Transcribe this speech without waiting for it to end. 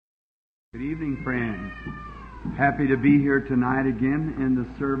Good evening, friends. Happy to be here tonight again in the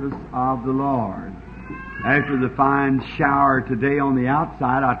service of the Lord. After the fine shower today on the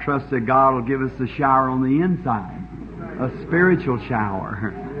outside, I trust that God will give us a shower on the inside, a spiritual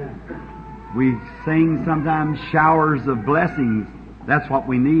shower. We sing sometimes showers of blessings. That's what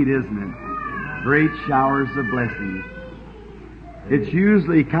we need, isn't it? Great showers of blessings. It's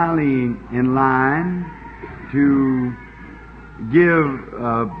usually kind of in line to give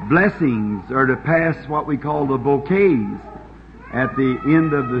blessings or to pass what we call the bouquets at the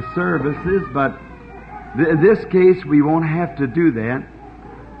end of the services, but in this case we won't have to do that.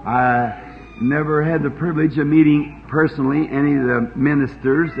 I never had the privilege of meeting personally any of the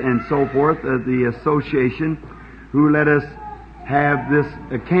ministers and so forth of the association who let us have this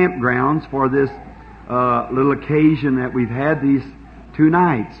campgrounds for this little occasion that we've had these 2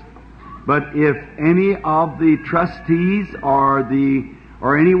 nights. But if any of the trustees or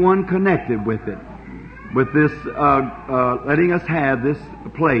anyone connected with it, with this letting us have this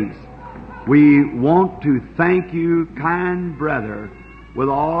place, we want to thank you, kind brother, with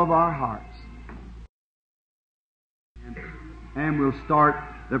all of our hearts. And we'll start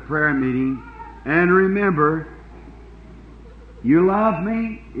the prayer meeting. And remember, you love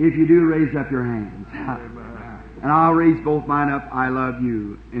me? If you do, raise up your hands. And I'll raise both mine up. I love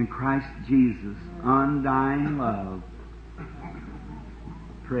you in Christ Jesus, undying love.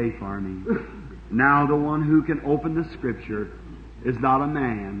 Pray for me. Now the one who can open the Scripture is not a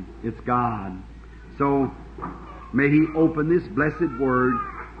man, it's God. So may He open this blessed Word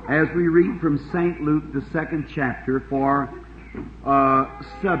as we read from St. Luke, the 2nd chapter, for a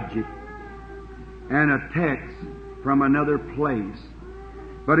subject and a text from another place.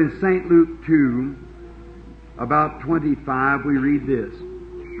 But in St. Luke 2, about 25, we read this.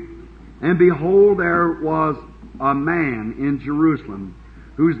 And behold, there was a man in Jerusalem,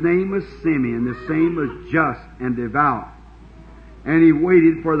 whose name was Simeon. The same was just and devout. And he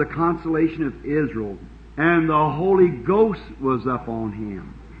waited for the consolation of Israel. And the Holy Ghost was upon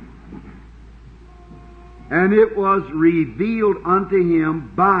him. And it was revealed unto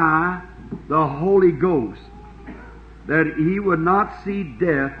him by the Holy Ghost that he would not see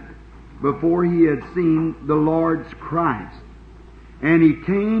death before he had seen the Lord's Christ. And he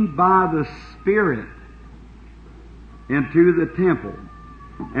came by the Spirit into the temple.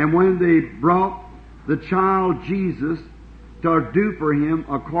 And when they brought the child Jesus to do for him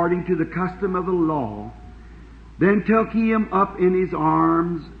according to the custom of the law, then took he him up in his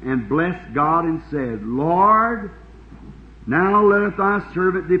arms and blessed God and said, Lord, now letteth thy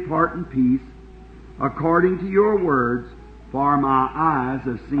servant depart in peace according to your words, for my eyes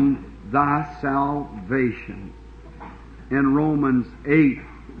have seen thy salvation. In Romans 8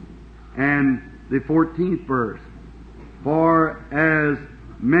 and the 14th verse, for as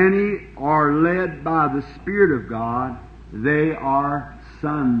many are led by the Spirit of God, they are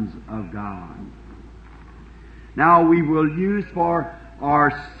sons of God. Now we will use for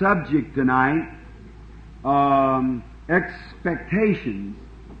our subject tonight expectations,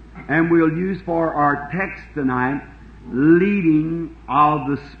 and we'll use for our text tonight leading of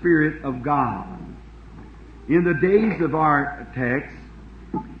the Spirit of God. In the days of our text,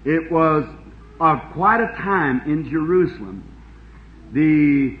 it was quite a time in Jerusalem.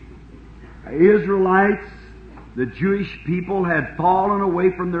 The Israelites, the Jewish people, had fallen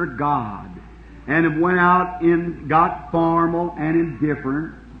away from their God and have went out and got formal and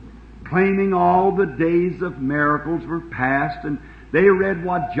indifferent, claiming all the days of miracles were past, and they read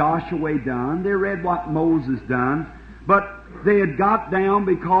what Joshua done, they read what Moses done, but they had got down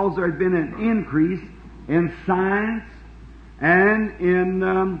because there had been an increase in science and in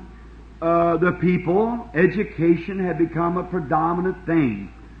the people. Education had become a predominant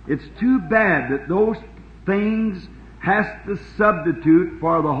thing. It's too bad that those things has to substitute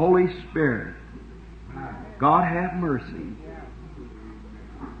for the Holy Spirit. God have mercy.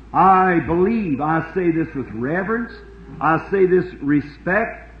 I believe, I say this with reverence, I say this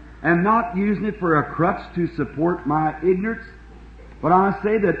respect, and not using it for a crutch to support my ignorance, but I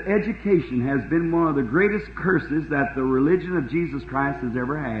say that education has been one of the greatest curses that the religion of Jesus Christ has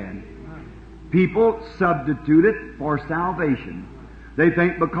ever had. People substitute it for salvation. They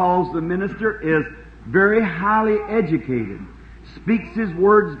think because the minister is very highly educated, speaks his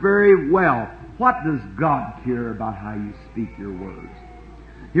words very well, what does God care about how you speak your words?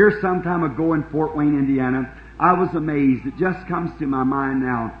 Here some time ago in Fort Wayne, Indiana, I was amazed. It just comes to my mind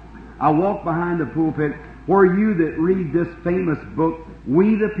now. I walked behind the pulpit where you that read this famous book,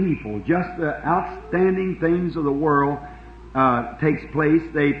 We the People, just the outstanding things of the world takes place.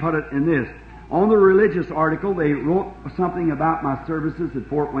 They put it in this. On the religious article, they wrote something about my services at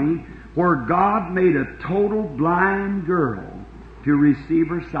Fort Wayne, where God made a total blind girl to receive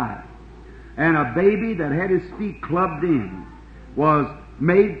her sight. And a baby that had his feet clubbed in was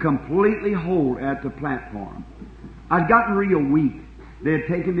made completely whole at the platform. I'd gotten real weak. They had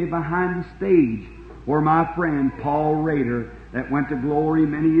taken me behind the stage where my friend Paul Rader, that went to glory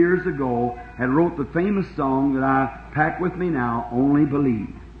many years ago, had wrote the famous song that I pack with me now, Only Believe.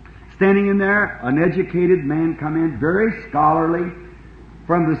 Standing in there, an educated man come in, very scholarly.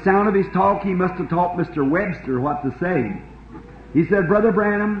 From the sound of his talk, he must have taught Mr. Webster what to say. He said, Brother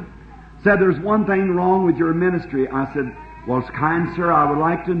Branham, said, there's one thing wrong with your ministry. I said, well, kind sir, I would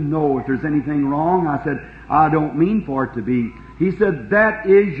like to know if there's anything wrong. I said, I don't mean for it to be. He said, that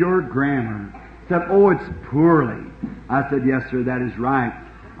is your grammar. He said, oh, it's poorly. I said, yes, sir, that is right.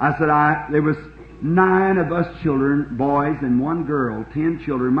 I said, there was 9 of us children, boys, and 1 girl, 10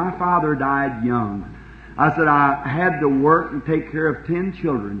 children. My father died young. I said, I had to work and take care of 10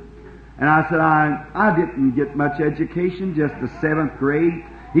 children. And I said, I didn't get much education, just the 7th grade.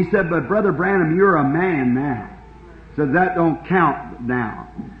 He said, but Brother Branham, you're a man now. Said, that don't count now.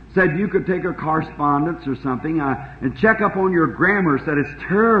 Said, you could take a correspondence or something and check up on your grammar. Said, it's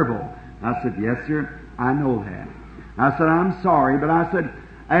terrible. I said, yes, sir, I know that. I said, I'm sorry, but I said,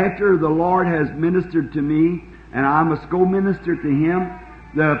 after the Lord has ministered to me, and I must go minister to Him,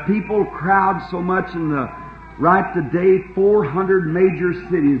 the people crowd so much in the right today, 400 major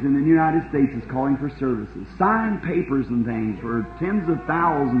cities in the United States is calling for services. Signed papers and things where tens of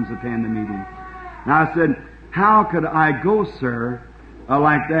thousands attend the meeting. And I said, how could I go, sir,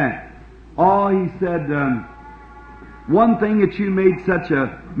 like that? Oh, he said, one thing that you made such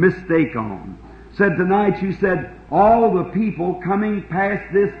a mistake on. Said tonight you said, all the people coming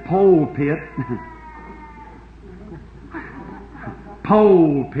past this pulpit,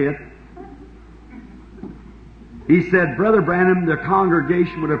 pulpit, he said, Brother Branham, the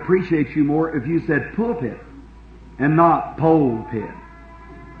congregation would appreciate you more if you said pulpit and not pulpit.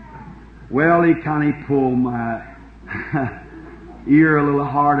 Well, he kind of pulled my ear a little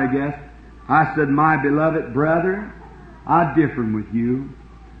hard, I guess. I said, my beloved brother, I differ with you.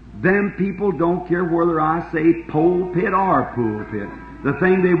 Them people don't care whether I say pulpit or pulpit. The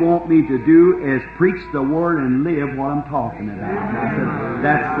thing they want me to do is preach the Word and live what I'm talking about. And I said,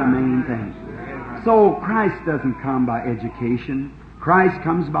 that's the main thing. So Christ doesn't come by education. Christ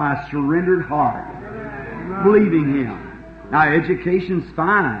comes by a surrendered heart, believing Him. Now, education's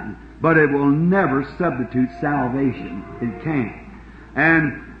fine, but it will never substitute salvation. It can't.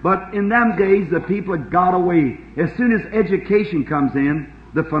 But in them days, the people had got away. As soon as education comes in,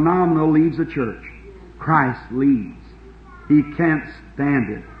 the phenomenal leaves the church. Christ leaves. He can't stand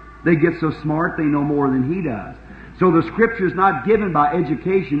it. They get so smart, they know more than He does. So the Scripture is not given by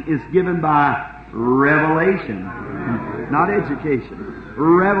education, it's given by revelation. Not education.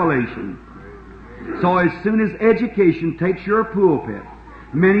 Revelation. So as soon as education takes your pulpit,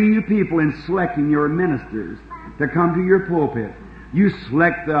 many of you people in selecting your ministers to come to your pulpit, you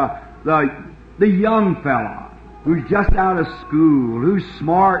select the young fella who's just out of school, who's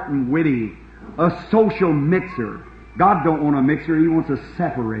smart and witty, a social mixer. God don't want a mixer, He wants a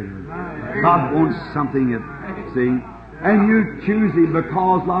separator. God wants something that, see? And you choose him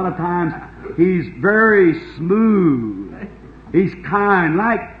because a lot of times he's very smooth. He's kind.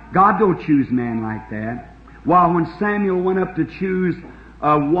 Like, God don't choose men like that. While when Samuel went up to choose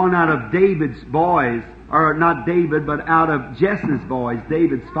one out of David's boys, or not David, but out of Jesse's boys,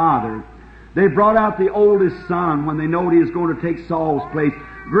 David's father, they brought out the oldest son when they knowed he was going to take Saul's place.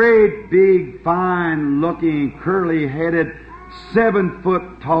 Great, big, fine-looking, curly-headed, 7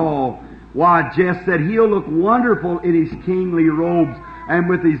 foot tall. Why, Jess said he'll look wonderful in his kingly robes and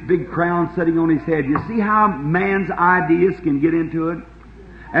with his big crown sitting on his head. You see how man's ideas can get into it?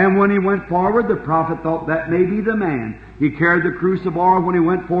 And when he went forward, the prophet thought that may be the man. He carried the crucible. When he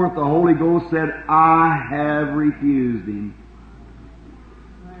went forth, the Holy Ghost said, I have refused him.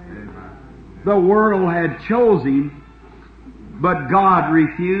 The world had chosen him, but God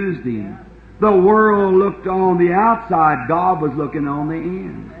refused him. The world looked on the outside. God was looking on the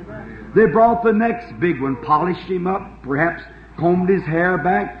in. They brought the next big one, polished him up, perhaps combed his hair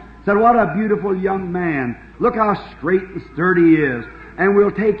back, said, what a beautiful young man. Look how straight and sturdy he is. And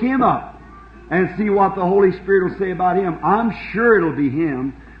we'll take him up and see what the Holy Spirit will say about him. I'm sure it'll be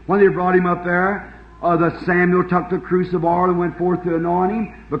him. When they brought him up there, the Samuel took the crucible and went forth to anoint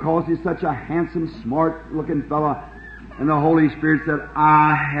him because he's such a handsome, smart-looking fellow. And the Holy Spirit said,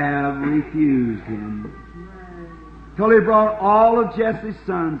 I have refused him. Till he brought all of Jesse's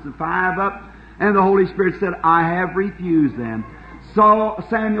sons, the 5 up, and the Holy Spirit said, I have refused them. So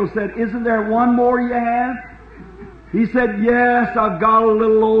Samuel said, "Isn't there one more you have?" He said, "Yes, I've got a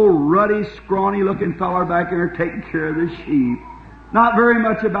little old ruddy, scrawny-looking feller back there taking care of the sheep. Not very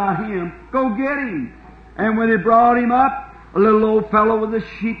much about him. Go get him." And when they brought him up, a little old fellow with a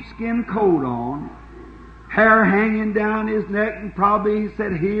sheepskin coat on, hair hanging down his neck, and probably, he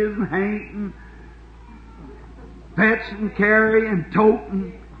said, his and Hank, and fetch and carry and tote,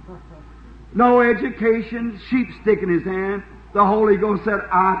 and no education, sheep stick in his hand. The Holy Ghost said,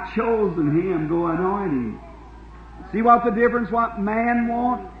 "I've chosen him, go anoint him." See what the difference, what man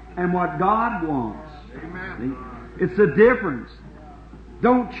wants and what God wants. Amen. See? It's the difference.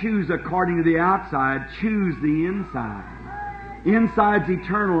 Don't choose according to the outside, choose the inside. Inside's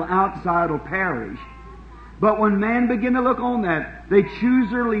eternal, outside will perish. But when men begin to look on that, they choose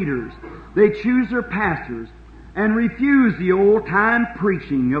their leaders, they choose their pastors, and refuse the old-time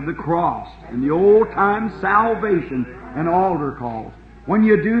preaching of the cross and the old-time salvation and altar calls. When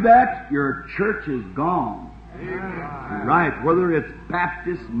you do that, your church is gone. Amen. Right, whether it's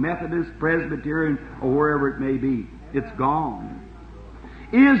Baptist, Methodist, Presbyterian, or wherever it may be, it's gone.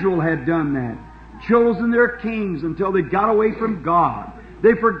 Israel had done that, chosen their kings until they got away from God.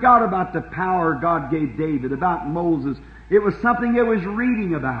 They forgot about the power God gave David, about Moses. It was something they was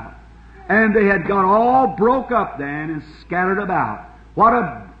reading about. And they had got all broke up then and scattered about. What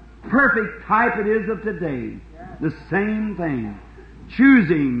a perfect type it is of today. The same thing.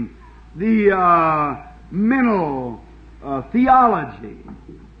 Choosing the mental theology.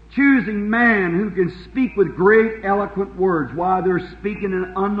 Choosing man who can speak with great eloquent words while they're speaking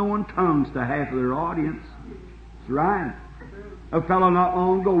in unknown tongues to half of their audience. That's right. A fellow not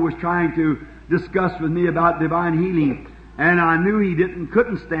long ago was trying to discuss with me about divine healing, and I knew he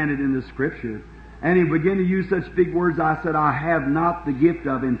couldn't stand it in the Scripture. And he began to use such big words. I said, "I have not the gift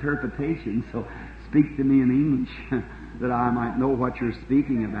of interpretation, so speak to me in English that I might know what you're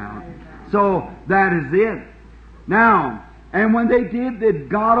speaking about." So that is it. Now, and when they did, they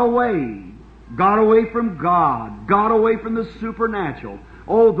got away from God, got away from the supernatural.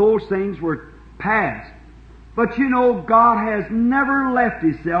 Oh, those things were past. But you know, God has never left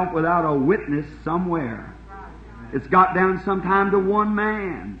Himself without a witness somewhere. It's got down sometime to one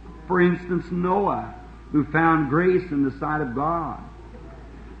man. For instance, Noah, who found grace in the sight of God.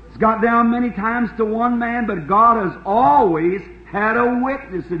 It's got down many times to one man, but God has always had a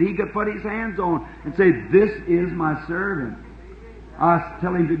witness that He could put His hands on and say, "This is my servant." I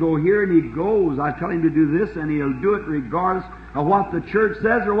tell him to go here, and he goes. I tell him to do this, and he'll do it regardless of what the church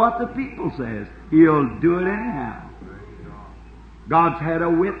says or what the people says. He'll do it anyhow. God's had a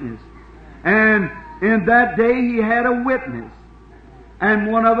witness. And in that day He had a witness.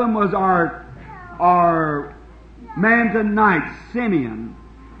 And one of them was our man tonight, Simeon,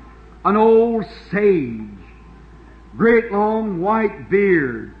 an old sage, great long white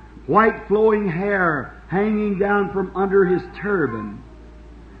beard, white flowing hair hanging down from under his turban.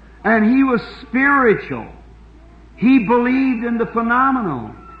 And he was spiritual. He believed in the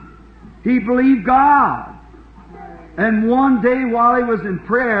phenomenal. He believed God. And one day while he was in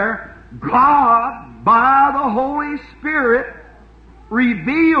prayer, God, by the Holy Spirit,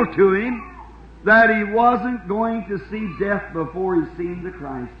 revealed to him that he wasn't going to see death before he seen the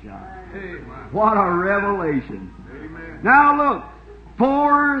Christ child. Amen. What a revelation. Amen. Now look,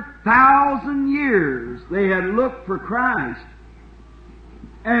 4,000 years they had looked for Christ.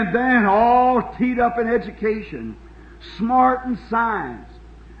 And then all teed up in education, smart in science,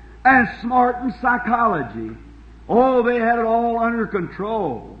 and smart in psychology. Oh, they had it all under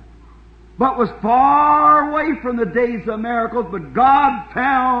control. But was far away from the days of miracles, but God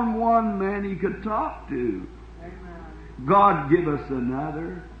found one man He could talk to. Amen. God give us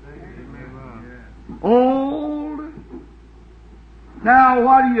another. Amen. Old. Now,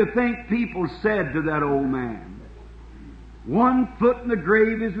 what do you think people said to that old man? 1 foot in the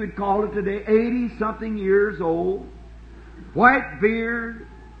grave, as we'd call it today, 80-something years old, white beard,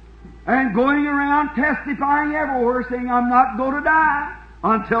 and going around testifying everywhere, saying, "I'm not going to die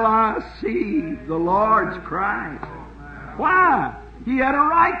until I see the Lord's Christ." Why? He had a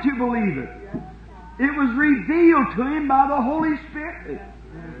right to believe it. It was revealed to him by the Holy Spirit.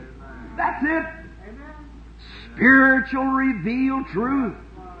 That's it. Spiritual revealed truth.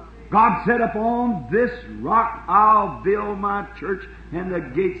 God said, "Upon this rock I'll build my church, and the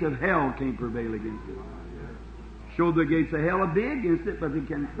gates of hell can't prevail against it." Showed the gates of hell will be against it, but they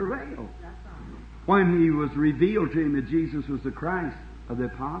can't prevail. When He was revealed to him that Jesus was the Christ of the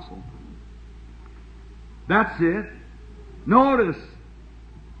apostle. That's it. Notice,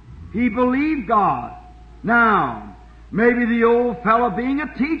 he believed God. Now, maybe the old fellow being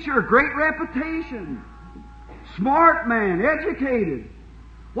a teacher, great reputation, smart man, educated.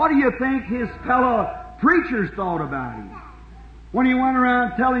 What do you think his fellow preachers thought about him when he went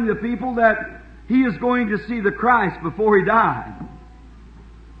around telling the people that he is going to see the Christ before he died?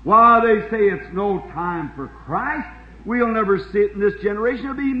 Why, they say it's no time for Christ. We'll never see it in this generation.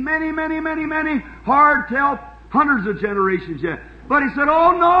 There'll be many, many, many, many, hard tell, hundreds of generations yet. But he said,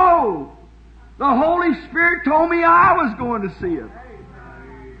 oh no! The Holy Spirit told me I was going to see it.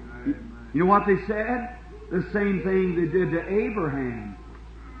 You know what they said? The same thing they did to Abraham.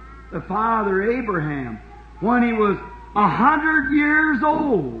 The father Abraham, when he was 100 years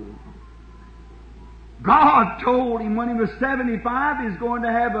old. God told him when he was 75 he's going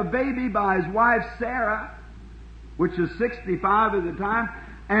to have a baby by his wife Sarah, which was 65 at the time,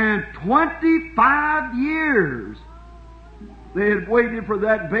 and 25 years they had waited for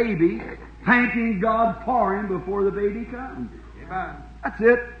that baby, thanking God for him before the baby comes. Amen. That's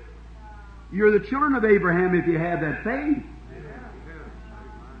it. You're the children of Abraham if you have that faith.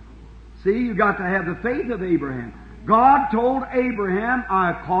 See, you've got to have the faith of Abraham. God told Abraham,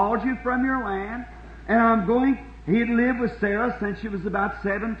 I called you from your land, and I'm going. He'd lived with Sarah since she was about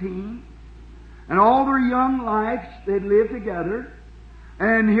 17. And all their young life, they'd lived together.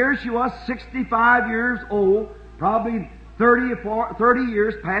 And here she was, 65 years old, probably 30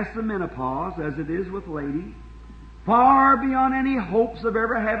 years past the menopause, as it is with ladies. Far beyond any hopes of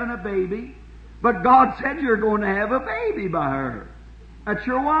ever having a baby. But God said you're going to have a baby by her. That's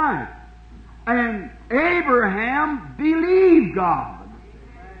your wife. And Abraham believed God.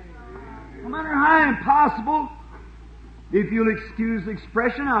 No matter how impossible, if you'll excuse the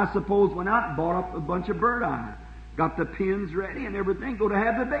expression, I suppose went out and bought up a bunch of bird eye. Got the pins ready and everything, go to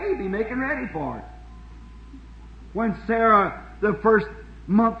have the baby, making ready for it. When Sarah, the first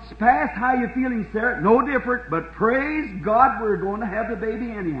months passed, how you feeling, Sarah? No different, but praise God we're going to have the baby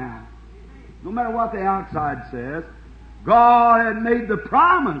anyhow. No matter what the outside says, God had made the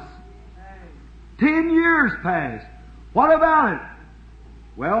promise. 10 years passed. What about it?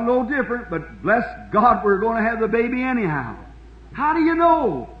 Well, no different, but bless God, we're going to have the baby anyhow. How do you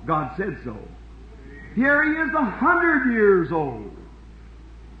know? God said so. Here he is 100 years old.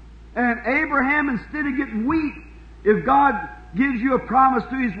 And Abraham, instead of getting weak, if God gives you a promise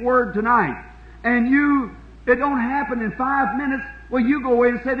to His Word tonight, and it don't happen in 5 minutes, well, you go away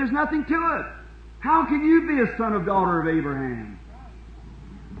and say there's nothing to it. How can you be a son or daughter of Abraham?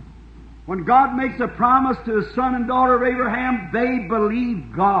 When God makes a promise to the son and daughter of Abraham, they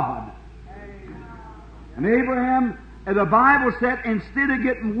believe God. And Abraham, the Bible said, instead of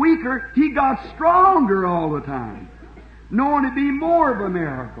getting weaker, he got stronger all the time, knowing it be more of a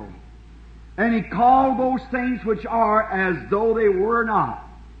miracle. And he called those things which are as though they were not.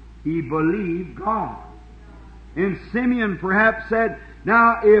 He believed God. And Simeon perhaps said,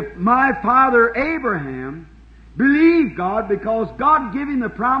 now if my father Abraham believed God, because God gave him the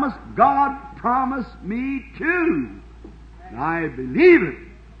promise, God promised me too. And I believe it.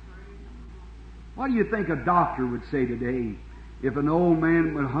 What do you think a doctor would say today if an old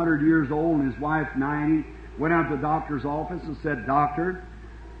man 100 years old and his wife 90 went out to the doctor's office and said, Doctor,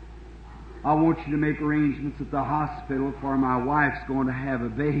 I want you to make arrangements at the hospital for my wife's going to have a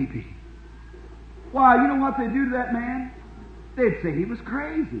baby. Why, you know what they do to that man? They'd say he was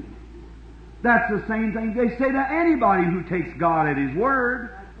crazy. That's the same thing they say to anybody who takes God at His Word.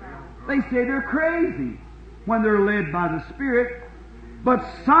 They say they're crazy when they're led by the Spirit. But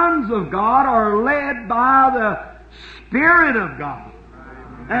sons of God are led by the Spirit of God.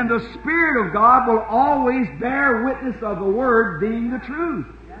 And the Spirit of God will always bear witness of the Word being the truth.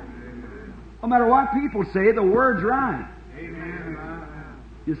 No matter what people say, the Word's right.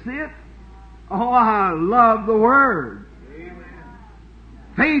 You see it? Oh, I love the Word.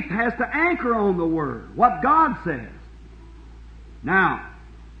 Faith has to anchor on the Word, what God says. Now,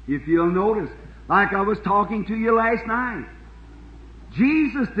 if you'll notice, like I was talking to you last night,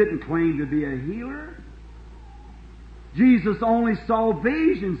 Jesus didn't claim to be a healer. Jesus only saw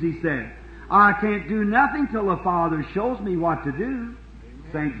visions, He said. I can't do nothing till the Father shows me what to do.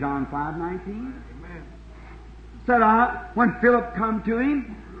 St. John 5:19. Said when Philip come to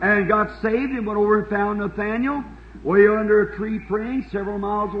him and got saved and went over and found Nathanael way under a tree praying several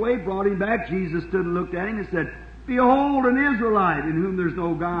miles away, brought him back. Jesus stood and looked at him and said, Behold an Israelite in whom there's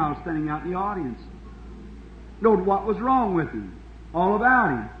no guile, standing out in the audience. Note what was wrong with him. All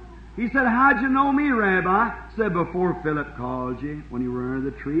about him. He said, How'd you know me, Rabbi? Said, before Philip called you, when you were under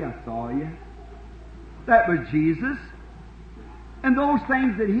the tree, I saw you. That was Jesus. And those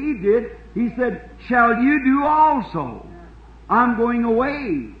things that He did, He said, shall you do also? I'm going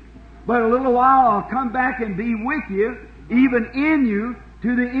away. But a little while I'll come back and be with you, even in you,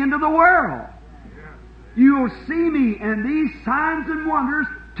 to the end of the world. You will see me and these signs and wonders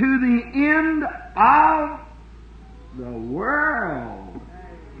to the end of the world.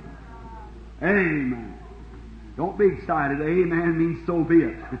 Amen. Don't be excited. Amen means so be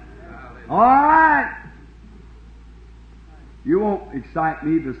it. All right. You won't excite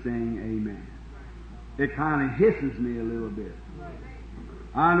me by saying amen. It kind of hisses me a little bit.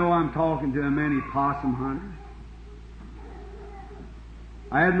 I know I'm talking to many possum hunters.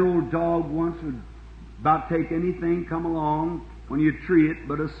 I had an old dog once would about take anything come along when you tree it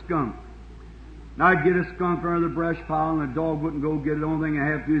but a skunk. And I'd get a skunk under the brush pile and the dog wouldn't go get it. The only thing I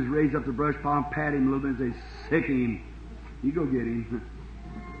have to do is raise up the brush pile and pat him a little bit and say, sick him. You go get him.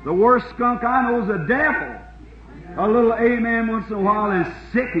 The worst skunk I know is a devil. A little amen once in a while is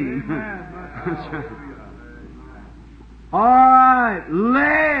sick him. That's right. All right,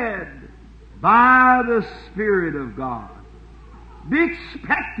 led by the Spirit of God. Be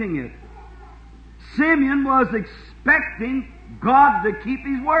expecting it. Simeon was expecting God to keep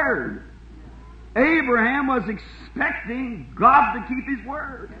His word. Abraham was expecting God to keep His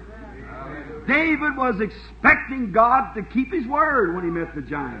word. David was expecting God to keep His word when he met the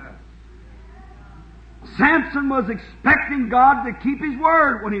giant. Samson was expecting God to keep His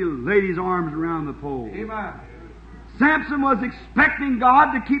word when he laid his arms around the pole. Amen. Samson was expecting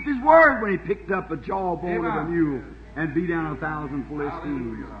God to keep His word when he picked up a jawbone of a mule and beat down 1,000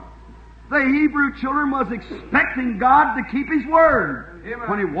 Philistines. The Hebrew children was expecting God to keep His word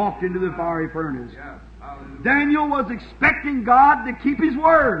when he walked into the fiery furnace. Daniel was expecting God to keep His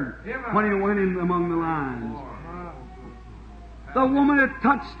word when he went in among the lions. The woman that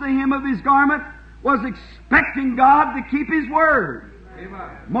touched the hem of His garment was expecting God to keep His word.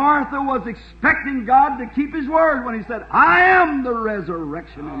 Martha was expecting God to keep His word when He said, I am the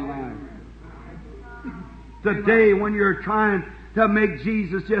resurrection and life. Today, when you're trying to make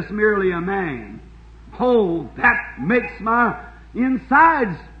Jesus just merely a man, oh, that makes my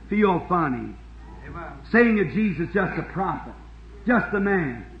insides feel funny. Saying that Jesus is just a prophet, just a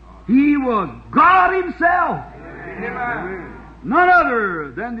man. He was God Himself. None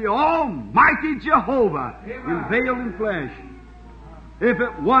other than the Almighty Jehovah veiled in flesh. If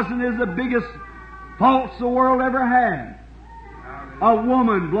it wasn't as the biggest faults the world ever had, a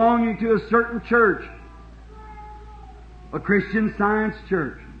woman belonging to a certain church, a Christian Science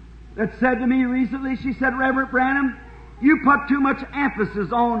church, that said to me recently, she said, Reverend Branham, you put too much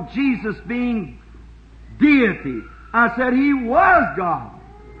emphasis on Jesus being deity. I said, He was God.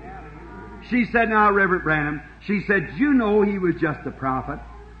 She said, now, Reverend Branham, she said, you know He was just a prophet.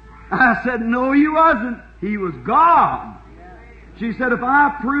 I said, no, He wasn't. He was God. She said, if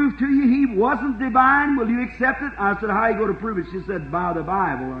I prove to you He wasn't divine, will you accept it? I said, how are you going to prove it? She said, by the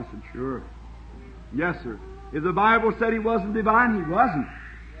Bible. I said, sure. Yes, sir. If the Bible said He wasn't divine, He wasn't.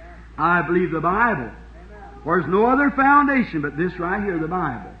 I believe the Bible. For there's no other foundation but this right here, the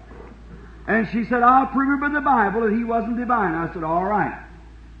Bible. And she said, I'll prove it by the Bible that He wasn't divine. I said, all right.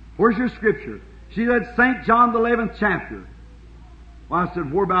 Where's your scripture? She said, St. John the 11th chapter. Well, I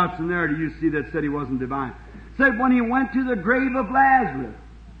said, whereabouts in there do you see that said He wasn't divine? Said, when He went to the grave of Lazarus.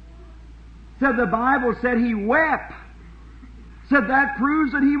 Said, the Bible said He wept. Said, that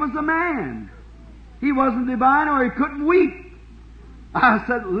proves that He was a man. He wasn't divine or He couldn't weep. I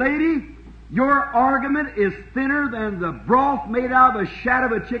said, lady, your argument is thinner than the broth made out of a shat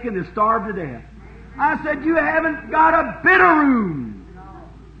of a chicken that starved to death. I said, you haven't got a bit of room.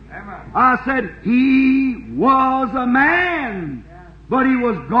 I said, He was a man, but He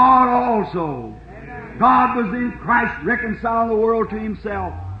was God also. God was in Christ reconciling the world to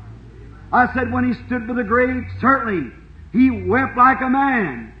Himself. I said, when He stood by the grave, certainly He wept like a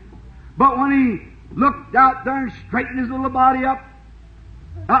man. But when He looked out there and straightened His little body up,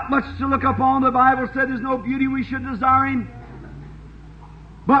 not much to look upon. The Bible said there's no beauty we should desire Him.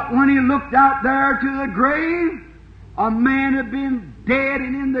 But when He looked out there to the grave, a man had been dead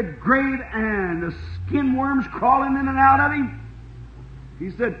and in the grave and the skin worms crawling in and out of him.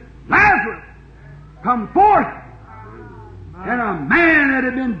 He said, Lazarus, come forth. And a man that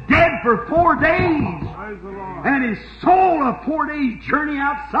had been dead for 4 days and his soul a 4 days journey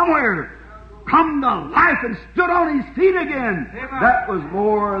out somewhere come to life and stood on his feet again. That was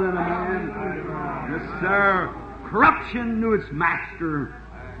more than a man. Yes, sir. Corruption knew its master.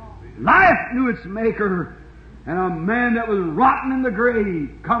 Life knew its maker. And a man that was rotten in the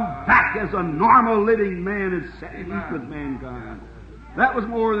grave come back as a normal living man and sat and eat with mankind. That was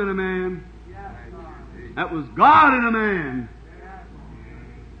more than a man. That was God in a man.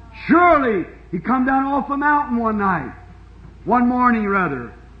 Surely He come down off the mountain one morning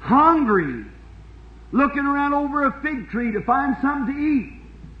rather, hungry, looking around over a fig tree to find something to eat.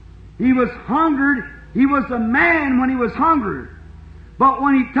 He was hungered He was a man when he was hungry. But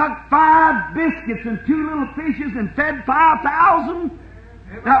when he took 5 biscuits and 2 little fishes and fed 5,000,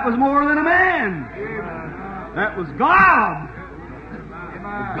 that was more than a man. That was God.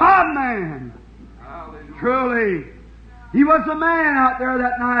 God-man. Truly. He was a man out there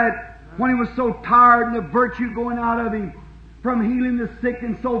that night when he was so tired and the virtue going out of him from healing the sick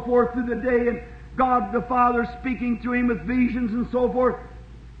and so forth through the day, and God the Father speaking to him with visions and so forth.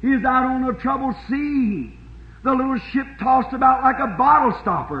 He is out on a troubled sea. The little ship tossed about like a bottle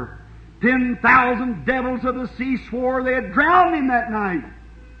stopper. 10,000 devils of the sea swore they had drowned him that night.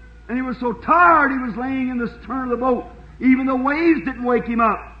 And he was so tired he was laying in the stern of the boat. Even the waves didn't wake him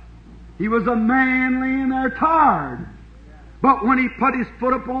up. He was a man laying there tired. But when he put his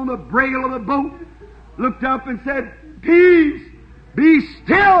foot upon the brail of the boat, looked up and said, "Peace, be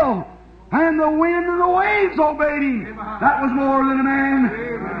still," and the wind and the waves obeyed him. That was more than a man.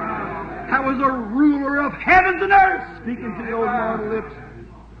 That was a ruler of heavens and earth speaking to those mortal lips.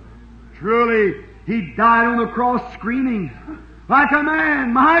 Truly, he died on the cross screaming like a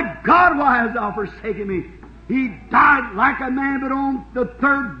man, "My God, why hast thou forsaken me?" He died like a man, but on the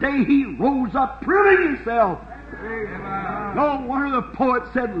 3rd day he rose up, proving himself. No wonder the poet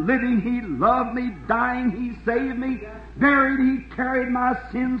said, "Living he loved me, dying he saved me, buried he carried my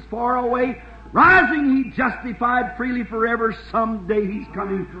sins far away, rising he justified freely forever, someday he's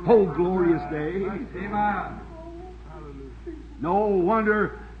coming, oh glorious day." No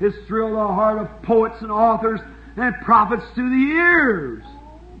wonder it's thrilled the heart of poets and authors and prophets through the years.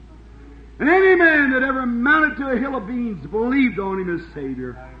 And any man that ever mounted to a hill of beans believed on him as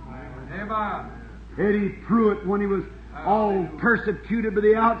Savior. Eddie Pruitt, when he was all persecuted by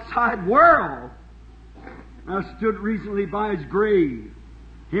the outside world, I stood recently by his grave.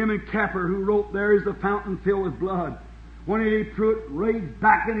 Him and Capper, who wrote, "There is a fountain filled with blood." When Eddie Pruitt laid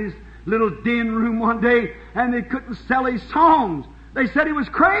back in his little den room one day and they couldn't sell his songs, they said he was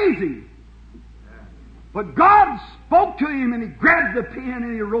crazy. But God spoke to him and he grabbed the pen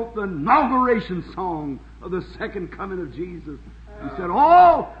and he wrote the inauguration song of the second coming of Jesus. He said,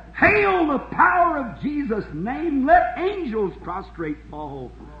 "Oh, hail the power of Jesus' name, let angels prostrate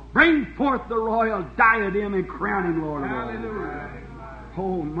fall. Bring forth the royal diadem and crown him Lord of all."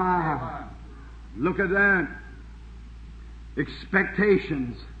 Oh my, look at that.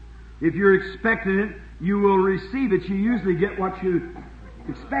 Expectations. If you're expecting it, you will receive it. You usually get what you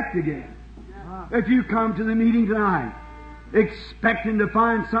expect to get. If you come to the meeting tonight expecting to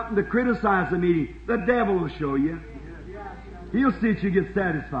find something to criticize the meeting, the devil will show you. He'll see that you get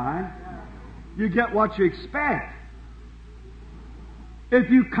satisfied. You get what you expect. If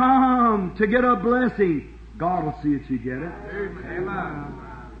you come to get a blessing, God will see that you get it.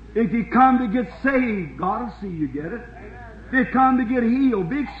 If you come to get saved, God will see you get it. If you come to get healed,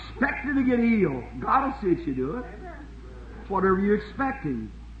 be expected to get healed. God will see that you do it. It's whatever you're expecting.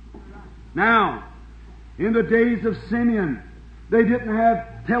 Now, in the days of Simeon, they didn't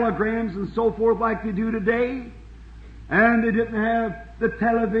have telegrams and so forth like they do today. And they didn't have the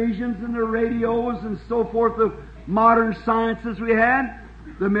televisions and the radios and so forth, the modern sciences we had.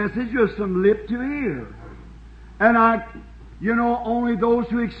 The message was from lip to ear. And only those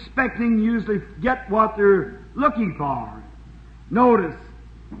who are expecting usually get what they're looking for. Notice,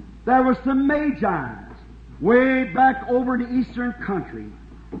 there were some Magi's way back over in the eastern country.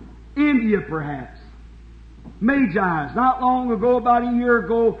 India, perhaps. Magi's, not long ago, about a year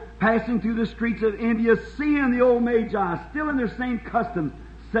ago, passing through the streets of India, seeing the old Magi, still in their same customs,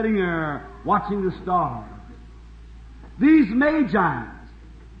 sitting there watching the stars. These Magi's,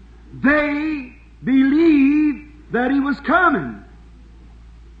 they believed that he was coming.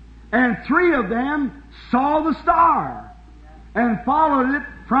 And 3 of them saw the star and followed it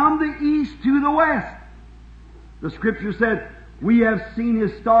from the east to the west. The Scripture said, "We have seen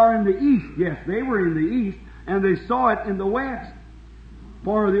his star in the east." Yes, they were in the east, and they saw it in the west.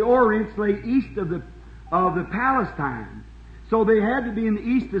 For the Orients lay east of the Palestine. So they had to be in the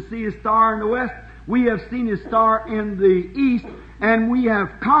east to see his star in the west. "We have seen his star in the east, and we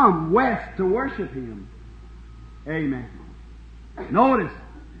have come west to worship him." Amen. Notice,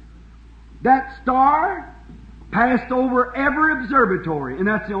 that star passed over every observatory, and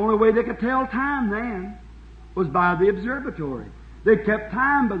that's the only way they could tell time then, was by the observatory. They kept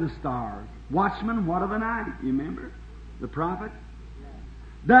time by the stars. Watchman, what of the night? You remember? The prophet.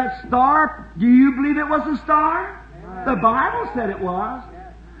 That star, do you believe it was a star? The Bible said it was.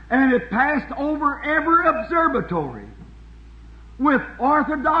 And it passed over every observatory with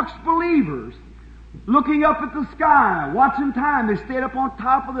Orthodox believers looking up at the sky, watching time. They stayed up on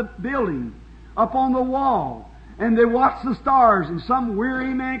top of the building, up on the wall, and they watched the stars. And some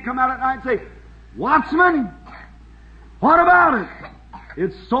weary man come out at night and say, Watchman, what about it?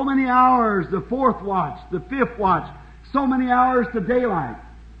 It's so many hours, the fourth watch, the fifth watch, so many hours to daylight.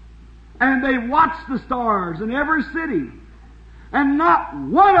 And they watched the stars in every city, and not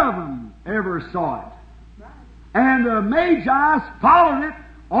one of them ever saw it. And the Magi followed it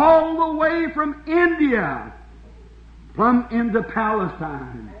all the way from India, plumb into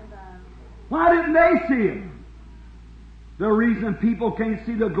Palestine. Why didn't they see it? The reason people can't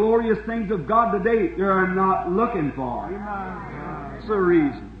see the glorious things of God today, they're not looking for it. That's the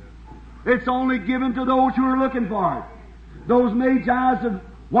reason. It's only given to those who are looking for it. Those Magi have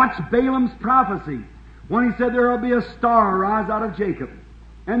watched Balaam's prophecy when he said there will be a star rise out of Jacob.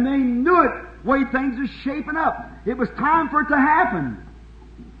 And they knew it, the way things are shaping up. It was time for it to happen.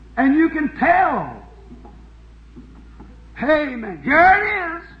 And you can tell. Amen.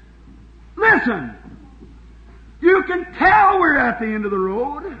 Here it is. Listen. You can tell we're at the end of the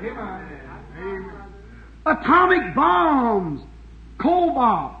road. Amen. Atomic bombs,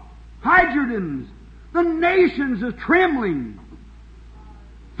 cobalt, hydrogens. The nations are trembling,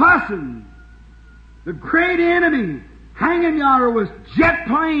 fussing. The great enemy hanging yonder with jet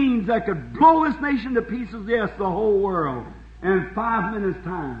planes that could blow this nation to pieces, yes, the whole world, in 5 minutes'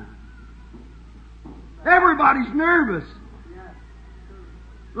 time. Everybody's nervous.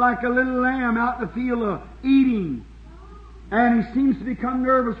 Like a little lamb out in the field eating. And he seems to become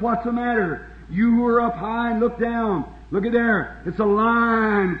nervous. What's the matter? You who are up high and look down. Look at there. It's a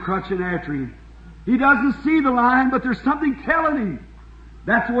lion crutching after him. He doesn't see the lion, but there's something telling him.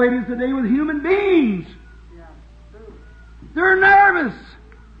 That's the way it is today with human beings. They're nervous.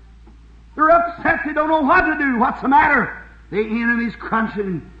 They're upset. They don't know what to do. What's the matter? The enemy's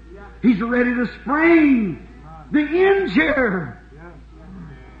crunching. He's ready to spring the injure.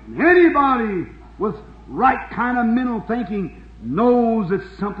 Anybody with right kind of mental thinking knows that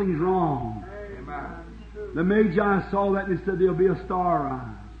something's wrong. The Magi saw that and they said there'll be a star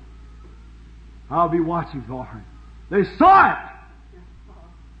rise. I'll be watching for it. They saw it.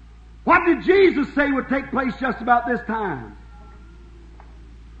 What did Jesus say would take place just about this time?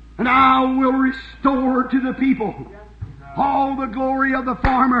 And I will restore to the people all the glory of the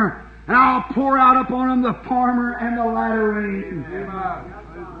former, and I'll pour out upon them the former and the latter rain.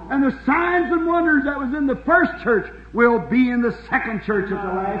 And the signs and wonders that was in the first church will be in the second church at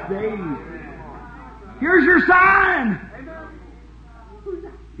the last days. Here's your sign.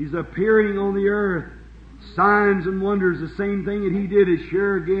 He's appearing on the earth. Signs and wonders, the same thing that He did is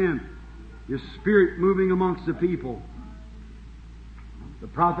sure again. His Spirit moving amongst the people. The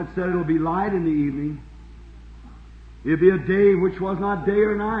prophet said it'll be light in the evening. It'll be a day which was not day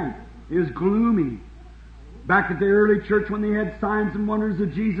or night. It was gloomy. Back at the early church when they had signs and wonders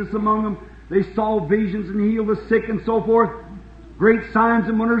of Jesus among them, they saw visions and healed the sick and so forth. Great signs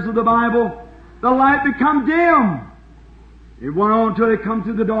and wonders of the Bible. The light become dim. It went on until it come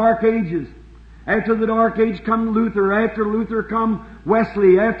to the Dark Ages. After the Dark Age come Luther. After Luther come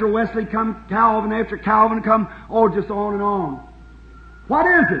Wesley. After Wesley come Calvin. After Calvin come, just on and on. What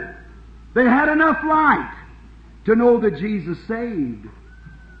is it? They had enough light to know that Jesus saved.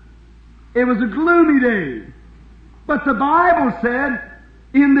 It was a gloomy day. But the Bible said,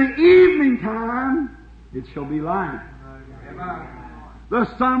 in the evening time, it shall be light. The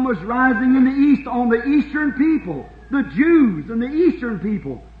sun was rising in the east on the eastern people, the Jews and the eastern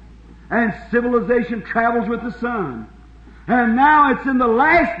people. And civilization travels with the sun. And now it's in the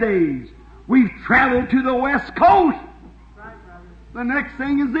last days. We've traveled to the west coast. The next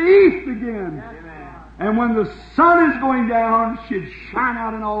thing is the east again. And when the sun is going down, it should shine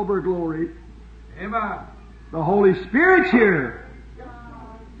out in all of her glory. Amen. The Holy Spirit's here.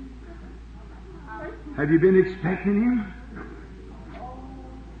 Have you been expecting Him?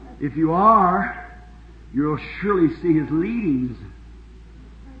 If you are, you'll surely see His leadings.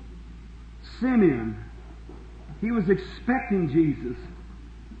 Simeon, he was expecting Jesus.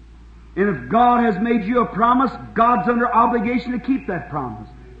 And if God has made you a promise, God's under obligation to keep that promise.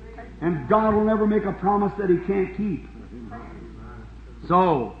 And God will never make a promise that He can't keep.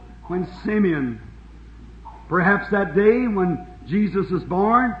 So, when Simeon, perhaps that day when Jesus was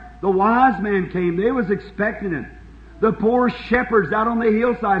born, the wise men came. They was expecting it. The poor shepherds out on the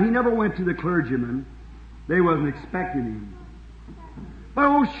hillside, he never went to the clergyman. They wasn't expecting Him. But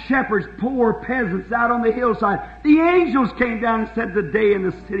those shepherds, poor peasants out on the hillside, the angels came down and said, today in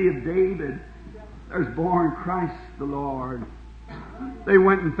the city of David, there's born Christ the Lord. They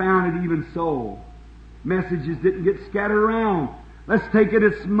went and found it even so. Messages didn't get scattered around. Let's take it,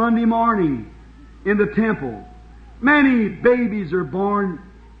 it's Monday morning in the temple. Many babies are born,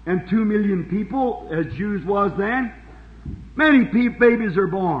 and 2 million people, as Jews was then. Many babies are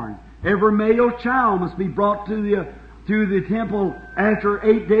born. Every male child must be brought to the temple after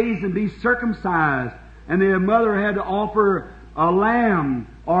 8 days and be circumcised. And the mother had to offer a lamb,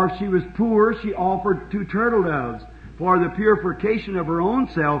 or if she was poor, she offered 2 turtle doves for the purification of her own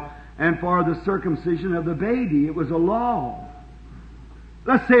self and for the circumcision of the baby. It was a law.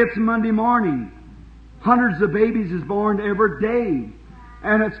 Let's say it's Monday morning. Hundreds of babies is born every day.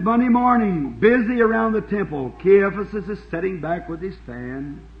 And it's Monday morning, busy around the temple. Caiaphas is sitting back with his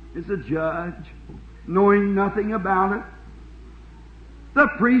fan as a judge, knowing nothing about it. The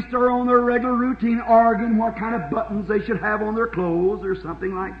priests are on their regular routine arguing what kind of buttons they should have on their clothes or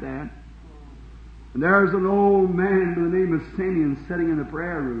something like that. And there's an old man by the name of Simeon sitting in the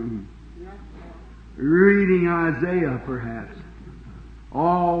prayer room, reading Isaiah perhaps.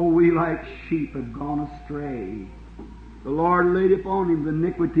 Oh, we like sheep have gone astray. The Lord laid upon him the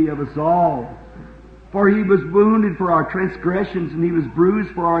iniquity of us all. For he was wounded for our transgressions, and he was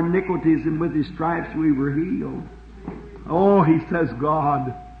bruised for our iniquities, and with his stripes we were healed. Oh, he says,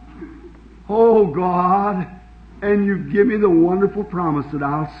 God, oh God, and you give me the wonderful promise that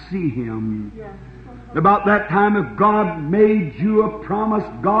I'll see him. Yes. About that time, if God made you a promise,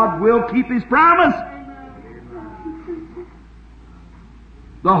 God will keep his promise. Amen.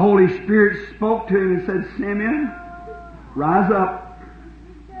 The Holy Spirit spoke to him and said, Simeon, rise up.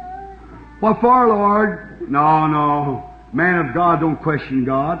 What for, Lord? No. Man of God don't question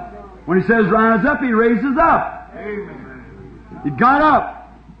God. When he says rise up, he raises up. Amen. He got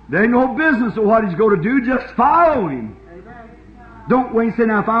up. There ain't no business of what he's going to do. Just follow him. Amen. Don't wait and say,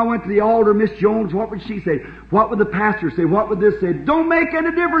 now if I went to the altar, Miss Jones, what would she say? What would the pastor say? What would this say? Don't make any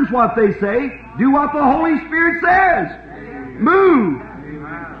difference what they say. Do what the Holy Spirit says. Amen. Move.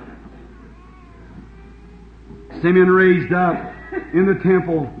 Amen. Simeon raised up in the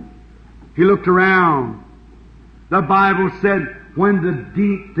temple. He looked around. The Bible said, when the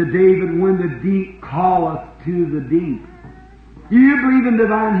deep, to David, when the deep calleth to the deep. Do you believe in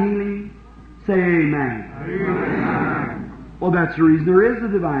divine healing? Say amen. Amen. Well, that's the reason there is a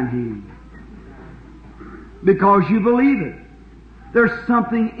divine healing. Because you believe it. There's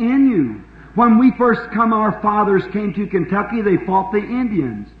something in you. When we first come, our fathers came to Kentucky, they fought the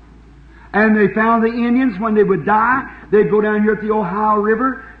Indians. And they found the Indians, when they would die, they'd go down here at the Ohio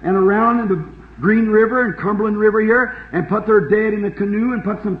River and around in the Green River and Cumberland River here and put their dead in a canoe and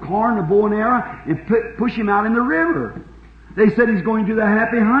put some corn, a bow and arrow, and push him out in the river. They said he's going to the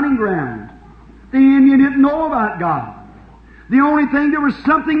happy hunting ground. The Indian didn't know about God. The only thing, there was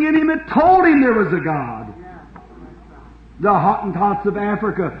something in him that told him there was a God. The Hottentots of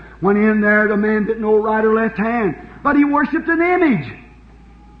Africa went in there, the man didn't know right or left hand, but he worshipped an image.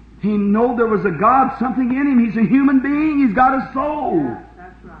 He knew there was a God, something in him. He's a human being. He's got a soul. Yes,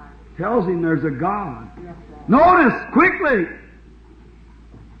 that's right. Tells him there's a God. Yes, notice, quickly.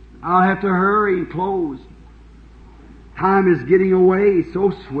 I'll have to hurry and close. Time is getting away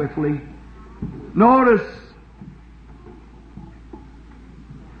so swiftly. Notice,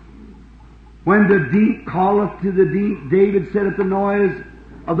 when the deep calleth to the deep, David said at the noise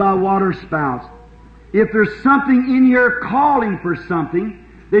of thy water spouts. If there's something in here calling for something,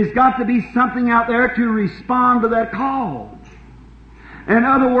 there's got to be something out there to respond to that call. In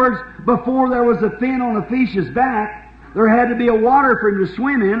other words, before there was a fin on a fish's back, there had to be a water for him to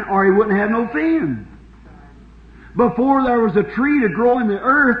swim in, or he wouldn't have no fin. Before there was a tree to grow in the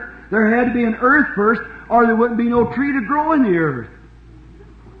earth, there had to be an earth first, or there wouldn't be no tree to grow in the earth.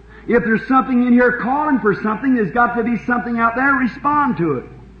 If there's something in here calling for something, there's got to be something out there to respond to it.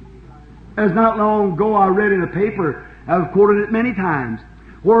 As not long ago I read in a paper, I've quoted it many times,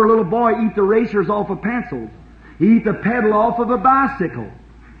 where a little boy eat the racers off of pencils. He eat the pedal off of a bicycle.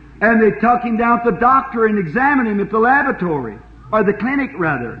 And they took him down to the doctor and examined him at the laboratory, or the clinic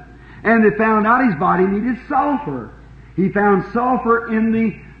rather. And they found out his body needed sulfur. He found sulfur in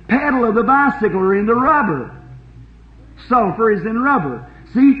the pedal of the bicycle, or in the rubber. Sulfur is in rubber.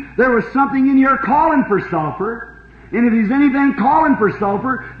 See, there was something in here calling for sulfur. And if there's anything calling for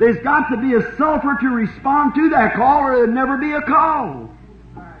sulfur, there's got to be a sulfur to respond to that call, or there'd never be a call.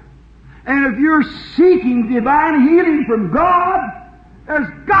 And if you're seeking divine healing from God, there's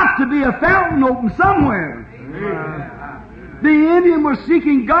got to be a fountain open somewhere. Amen. The Indian was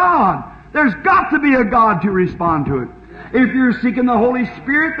seeking God. There's got to be a God to respond to it. If you're seeking the Holy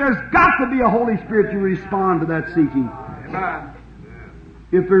Spirit, there's got to be a Holy Spirit to respond to that seeking. Amen.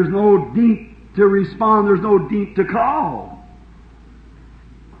 If there's no deep to respond, there's no deep to call.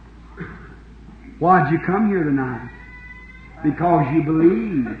 Why'd you come here tonight? Because you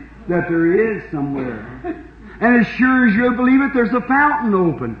believe that there is somewhere. And as sure as you believe it, there's a fountain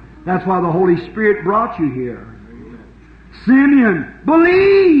open. That's why the Holy Spirit brought you here. Simeon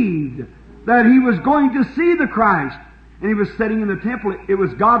believed that he was going to see the Christ. And he was sitting in the temple. It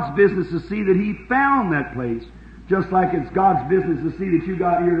was God's business to see that he found that place. Just like it's God's business to see that you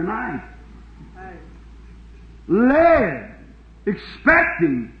got here tonight. Led,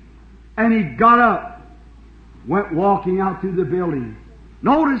 expecting, and he got up, went walking out through the building.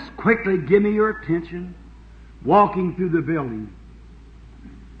 Notice quickly, give me your attention, walking through the building.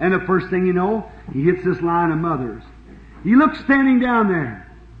 And the first thing you know, he hits this line of mothers. He looks standing down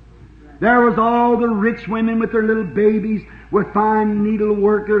there. There was all the rich women with their little babies, with fine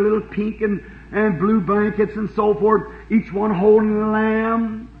needlework, their little pink and blue blankets and so forth, each one holding a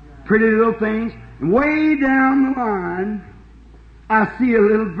lamb, pretty little things. And way down the line, I see a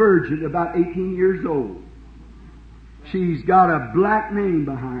little virgin about 18 years old. She's got a black name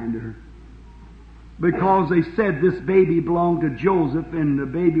behind her because they said this baby belonged to Joseph and the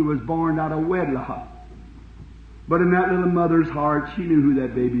baby was born out of wedlock. But in that little mother's heart, she knew who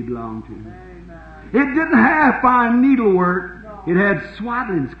that baby belonged to. It didn't have fine needlework. It had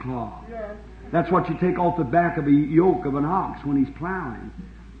swaddling's cloth. That's what you take off the back of a yoke of an ox when he's plowing.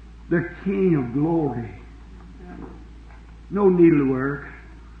 The King of glory. No needlework.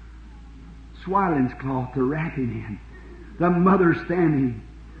 Swaddling's cloth to wrap him in. The mother standing,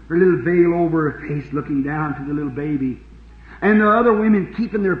 her little veil over her face, looking down to the little baby. And the other women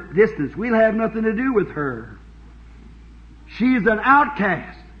keeping their distance. We'll have nothing to do with her. She's an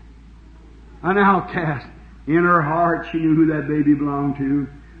outcast. An outcast. In her heart, she knew who that baby belonged to.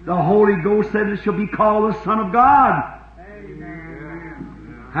 The Holy Ghost said it shall be called the Son of God.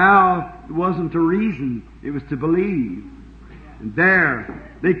 Amen. How? It wasn't to reason. It was to believe. And there,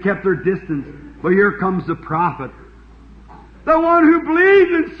 they kept their distance. But here comes the prophet. The one who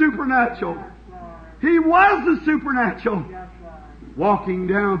believed in supernatural. He was the supernatural. Walking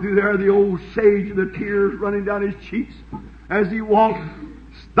down through there, the old sage, the tears running down his cheeks as he walked,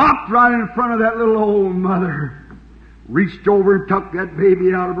 stopped right in front of that little old mother, reached over and took that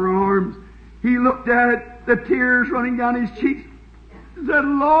baby out of her arms. He looked at it, the tears running down his cheeks, said,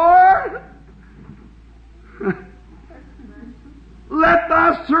 Lord, let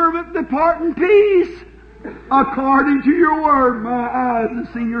thy servant depart in peace. According to your word, my eyes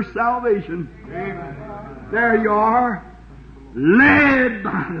have seen your salvation. Amen. There you are, led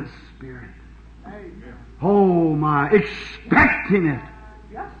by the Spirit. Oh my, expecting it.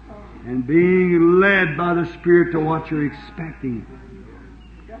 And being led by the Spirit to what you're expecting.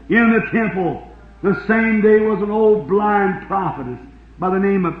 In the temple, the same day was an old blind prophetess by the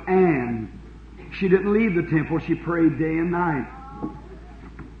name of Anne. She didn't leave the temple, she prayed day and night.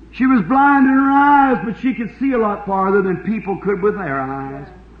 She was blind in her eyes, but she could see a lot farther than people could with their eyes.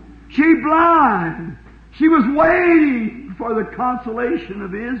 She blind. She was waiting for the consolation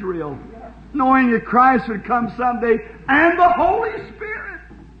of Israel, knowing that Christ would come someday, and the Holy Spirit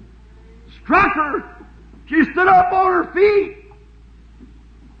struck her. She stood up on her feet.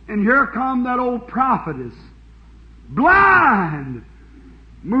 And here come that old prophetess, blind,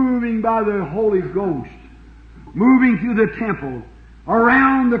 moving by the Holy Ghost, moving through the temple,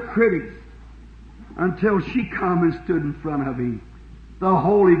 around the critics, until she come and stood in front of him. The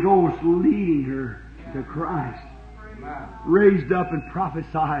Holy Ghost leading her to Christ. Raised up and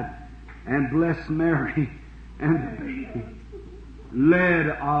prophesied and blessed Mary and the baby. Led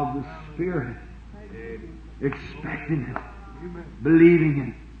of the Spirit. Expecting it. Believing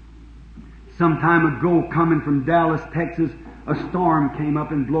it. Some time ago, coming from Dallas, Texas, a storm came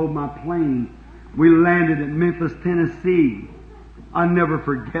up and blew my plane. We landed at Memphis, Tennessee. I'll never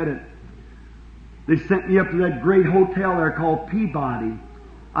forget it. They sent me up to that great hotel there called Peabody.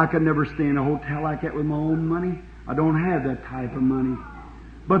 I could never stay in a hotel like that with my own money. I don't have that type of money.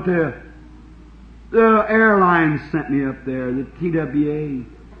 But the airline sent me up there, the TWA.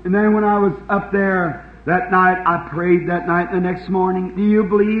 And then when I was up there that night, I prayed that night and the next morning. Do you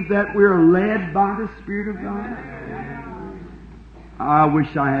believe that we're led by the Spirit of God? I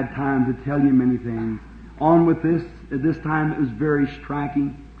wish I had time to tell you many things. On with this. At this time it was very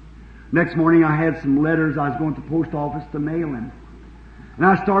striking. Next morning I had some letters I was going to the post office to mail in. And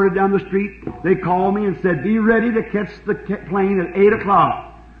I started down the street. They called me and said, be ready to catch the plane at 8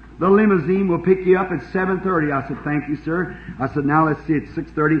 o'clock. The limousine will pick you up at 7:30. I said, thank you, sir. I said, now let's see, it's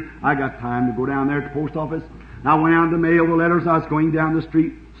 6:30. I got time to go down there to the post office. And I went out to mail the letters. I was going down the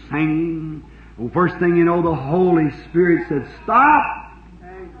street singing. Well, first thing you know, the Holy Spirit said, stop.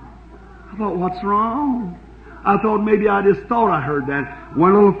 I thought, what's wrong? I thought maybe I just thought I heard that.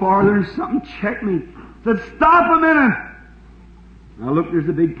 Went a little farther and something checked me. Said, stop a minute. I looked, there's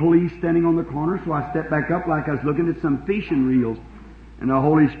a big police standing on the corner, so I stepped back up like I was looking at some fishing reels. And the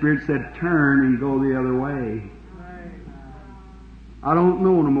Holy Spirit said, turn and go the other way. I don't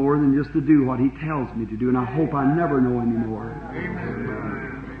know no more than just to do what He tells me to do, and I hope I never know anymore.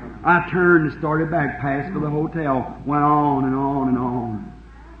 I turned and started back, passed for the hotel, went on and on and on.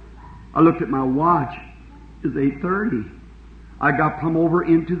 I looked at my watch. It was 8:30. I got plumb over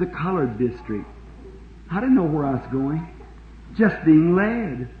into the colored district. I didn't know where I was going. Just being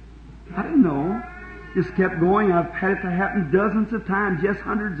led. I didn't know. Just kept going. I've had it to happen dozens of times, yes,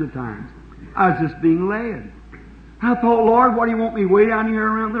 hundreds of times. I was just being led. I thought, Lord, what do you want me way down here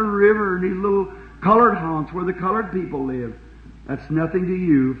around the river, these little colored haunts where the colored people live? That's nothing to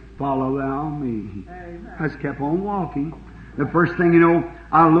you. Follow thou me. Amen. I just kept on walking. The first thing you know,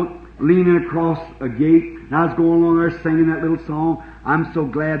 I looked leaning across a gate, and I was going along there singing that little song. I'm so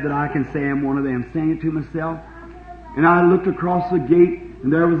glad that I can say I'm one of them. Singing to myself. And I looked across the gate,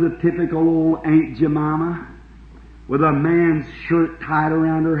 and there was a typical old Aunt Jemima with a man's shirt tied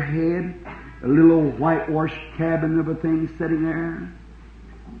around her head, a little old whitewashed cabin of a thing sitting there.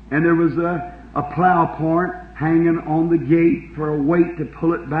 And there was a plow point hanging on the gate for a weight to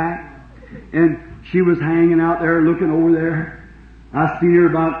pull it back. And she was hanging out there looking over there. I seen her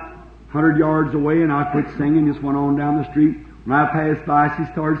about 100 yards away, and I quit singing, just went on down the street. When I passed by, she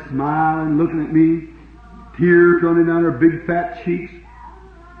started smiling, looking at me, tears running down her big fat cheeks.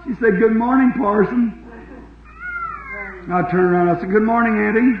 She said, "Good morning, Parson." I turned around, I said, "Good morning,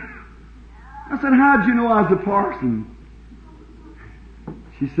 Auntie." I said, "How'd you know I was a parson?"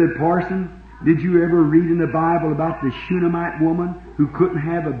 She said, "Parson, did you ever read in the Bible about the Shunammite woman who couldn't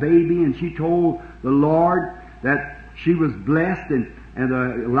have a baby, and she told the Lord that she was blessed, and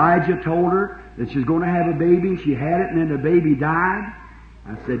Elijah told her that she was going to have a baby, and she had it, and then the baby died?"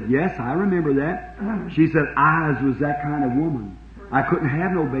 I said, "Yes, I remember that." She said, "I was that kind of woman. I couldn't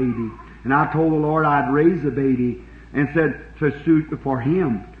have no baby. And I told the Lord I'd raise a baby, and said to suit for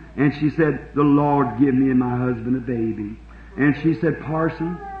Him. And she said, the Lord give me and my husband a baby." And she said,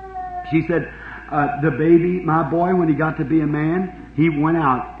 "Parson," she said, "the baby, my boy, when he got to be a man, he went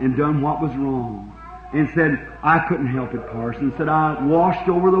out and done what was wrong." And said, "I couldn't help it, Parson." Said, "I washed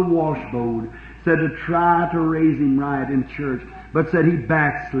over the washboard." Said, to try to raise him right in church. But said he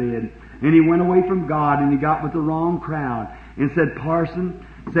backslid. And he went away from God, and he got with the wrong crowd. And said, "Parson,"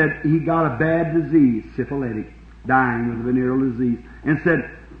 said, "he got a bad disease, syphilitic, dying with a venereal disease." And said,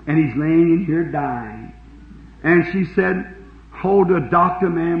 "And he's laying in here dying." And she said, "Oh, the doctor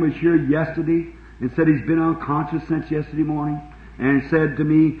man was here yesterday and said he's been unconscious since yesterday morning. And said to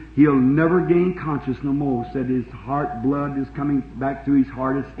me, he'll never gain conscious no more. Said his heart blood is coming back to his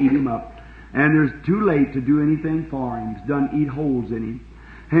heart. It's eating him up. And there's too late to do anything for him. It's done eat holes in him."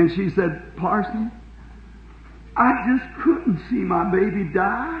 And she said, "Parson, I just couldn't see my baby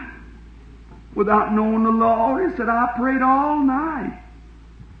die without knowing the Lord." He said, "I prayed all night."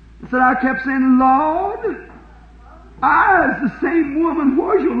 He said, "I kept saying, Lord, I was the same woman.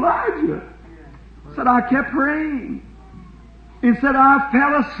 Where's Elijah?" He said, "I kept praying." And said, "I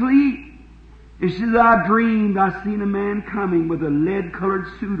fell asleep." And she said, "I dreamed I seen a man coming with a lead-colored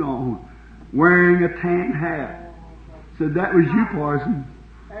suit on, wearing a tan hat." Said, "That was you, Parson."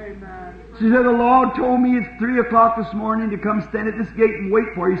 Amen. She said, "The Lord told me it's 3 o'clock this morning to come stand at this gate and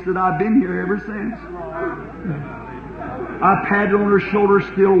wait for you." He said, "I've been here ever since." I patted on her shoulder,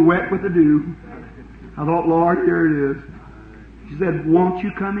 still wet with the dew. I thought, Lord, here it is. She said, "Won't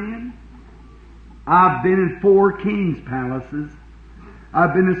you come in?" I've been in 4 kings' palaces.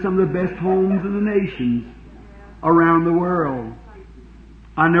 I've been in some of the best homes in the nations around the world.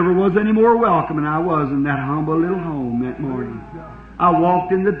 I never was any more welcome than I was in that humble little home that morning. I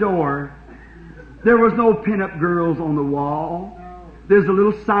walked in the door. There was no pin-up girls on the wall. There's a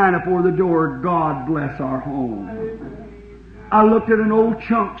little sign up over the door, "God bless our home." I looked at an old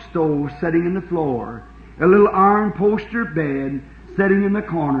chunk stove sitting in the floor, a little iron poster bed sitting in the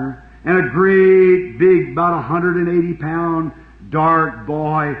corner, and a great big, about 180-pound dark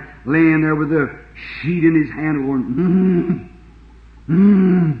boy laying there with a sheet in his hand going,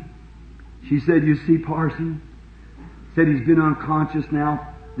 She said, "You see, Parson," said, "he's been unconscious now.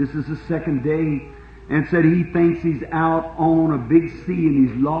 This is the 2nd day." And said, "He thinks he's out on a big sea and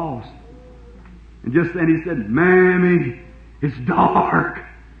he's lost." And just then he said, "Mammy, it's dark.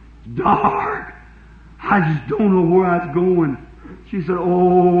 It's dark. I just don't know where I was going." She said,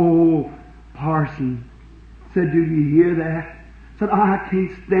 "Oh, Parson," said, "do you hear that?" Said, "I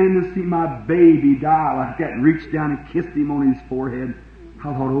can't stand to see my baby die like that," and reached down and kissed him on his forehead. I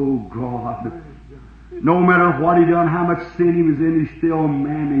thought, oh God, no matter what he done, how much sin he was in, he's still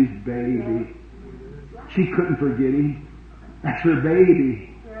Mammy's baby. She couldn't forget him. That's her baby.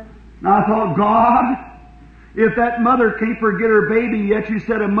 And I thought, God, if that mother can't forget her baby, yet you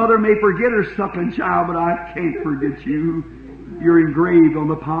said a mother may forget her suckling child, but I can't forget you. You're engraved on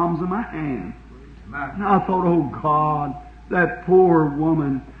the palms of my hand. And I thought, oh God, that poor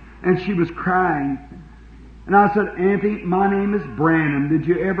woman. And she was crying. And I said, Auntie, my name is Branham. Did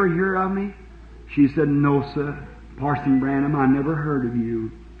you ever hear of me? She said, no, sir. Parson Branham, I never heard of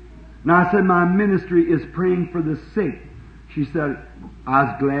you. And I said, my ministry is praying for the sick. She said, I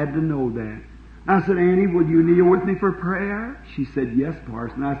was glad to know that. I said, Auntie, will you kneel with me for prayer? She said, yes,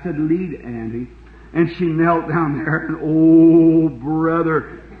 Parson. I said, lead, Auntie. And she knelt down there, and oh,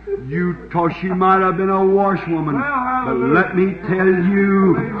 brother, you thought she might have been a washwoman. But let me tell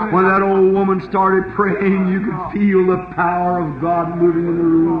you, when that old woman started praying, you could feel the power of God moving in the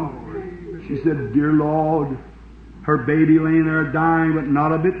room. She said, dear Lord, her baby laying there dying, but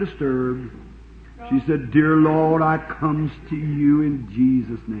not a bit disturbed. She said, dear Lord, I comes to you in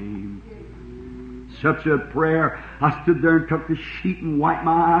Jesus' name. Such a prayer. I stood there and took the sheet and wiped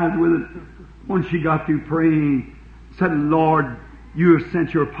my eyes with it. When she got through praying, said, Lord, you have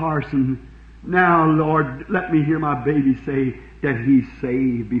sent your parson. Now, Lord, let me hear my baby say that he's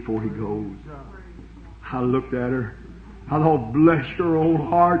saved before he goes. I looked at her. I thought, bless your old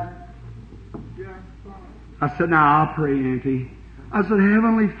heart. I said, now I'll pray, Auntie. I said,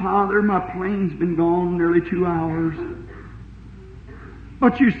 Heavenly Father, my plane's been gone nearly 2 hours.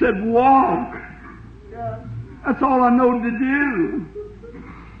 But you said walk. That's all I know to do.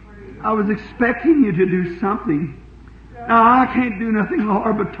 I was expecting you to do something. Now, I can't do nothing,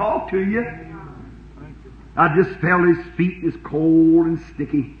 Lord, but talk to you. I just felt his feet was cold and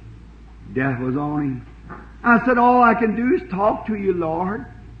sticky. Death was on him. I said, all I can do is talk to you, Lord.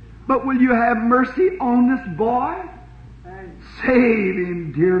 But will you have mercy on this boy? Save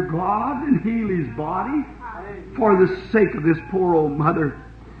him, dear God, and heal his body for the sake of this poor old mother.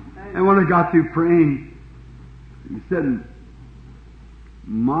 And when I got through praying, he said,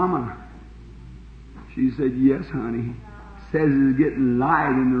 Mama. She said, yes, honey. Says it's getting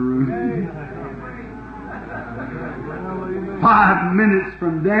light in the room. 5 minutes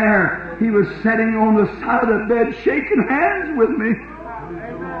from there, he was sitting on the side of the bed shaking hands with me.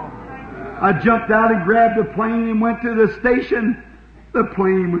 I jumped out and grabbed the plane and went to the station. The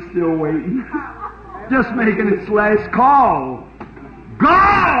plane was still waiting, just making its last call.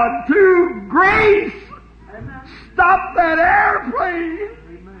 God, through grace, stopped that airplane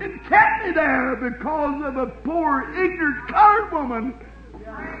and kept me there because of a poor, ignorant colored woman.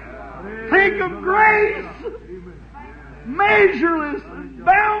 Think of grace. Measureless and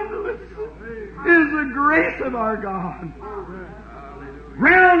boundless is the grace of our God.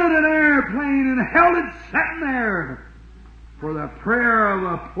 Grounded an airplane and held it sitting there for the prayer of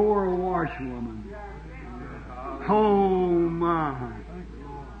a poor washwoman. Oh my.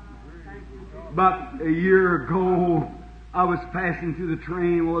 About a year ago, I was passing through the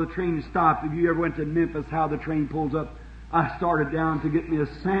train. Well, the train stopped. If you ever went to Memphis, how the train pulls up, I started down to get me a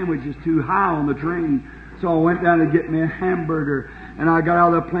sandwich. It's too high on the train. So I went down to get me a hamburger. And I got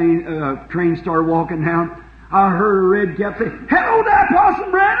out of the train started walking down. I heard a red cap say, hello there,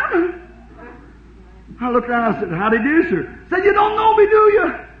 Parson Branham. I looked around, I said, how do you do, sir? Said, you don't know me, do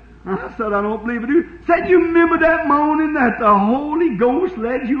you? I said, I don't believe I do. Said, you remember that morning that the Holy Ghost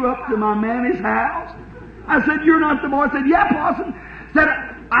led you up to my mammy's house? I said, you're not the boy. I said, yeah, Parson. Said,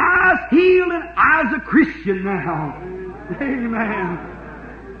 I's healed and I's a Christian now. Amen.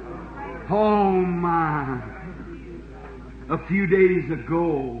 Oh my. A few days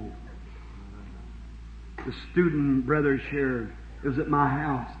ago, the student brother shared, it was at my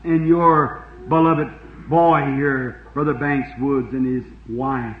house, and your beloved boy here, Brother Banks Woods, and his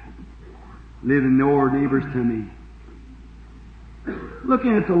wife, living near neighbors to me.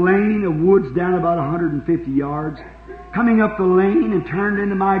 Looking at the lane of woods down about 150 yards, coming up the lane and turned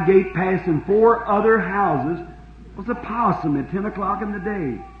into my gate, passing 4 other houses, was a possum at 10 o'clock in the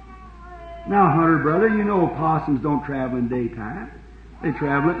day. Now, Hunter, brother, you know possums don't travel in daytime. They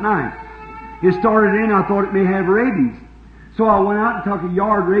travel at night. It started in, I thought it may have rabies. So I went out and took a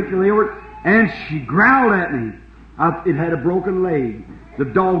yard rake to lay over it, and she growled at me. It had a broken leg. The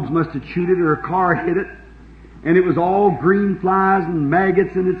dogs must have chewed it, or a car hit it. And it was all green flies and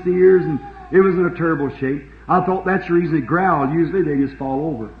maggots in its ears, and it was in a terrible shape. I thought that's the reason it growled. Usually they just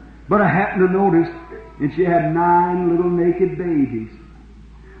fall over. But I happened to notice, and she had 9 little naked babies.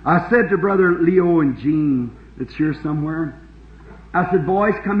 I said to Brother Leo and Jean, that's here somewhere, I said,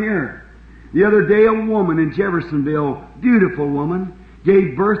 boys, come here. The other day a woman in Jeffersonville, beautiful woman,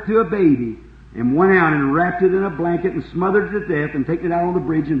 gave birth to a baby and went out and wrapped it in a blanket and smothered it to death and taken it out on the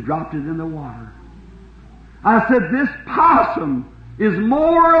bridge and dropped it in the water. I said, this possum is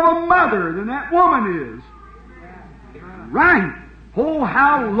more of a mother than that woman is. Right. Oh,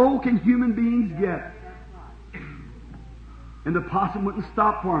 how low can human beings get? And the possum wouldn't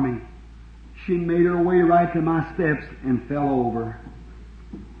stop for me. She made her way right to my steps and fell over.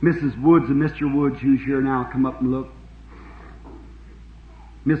 Mrs. Woods and Mr. Woods, who's here now, come up and look.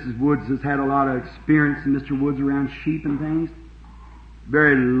 Mrs. Woods has had a lot of experience in Mr. Woods around sheep and things.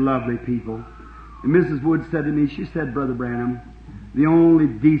 Very lovely people. And Mrs. Woods said to me, she said, Brother Branham, the only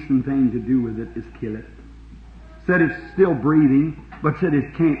decent thing to do with it is kill it. Said it's still breathing, but said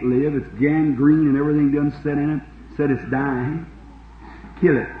it can't live. It's gangrene and everything done set in it. Said it's dying.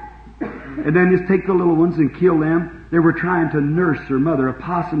 Kill it. And then just take the little ones and kill them. They were trying to nurse their mother. A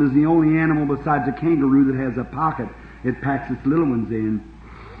possum is the only animal besides a kangaroo that has a pocket it packs its little ones in.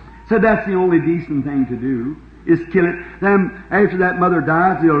 Said that's the only decent thing to do, is kill it. Then after that mother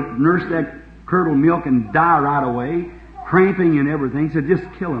dies, they'll nurse that curdled milk and die right away, cramping and everything. Said just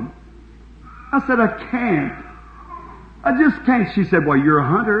kill them. I said, I can't. I just can't. She said, well, you're a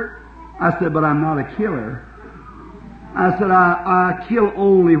hunter. I said, but I'm not a killer. I said, I kill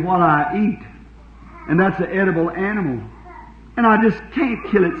only what I eat. And that's an edible animal. And I just can't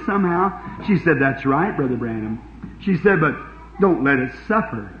kill it somehow. She said, that's right, Brother Branham. She said, but don't let it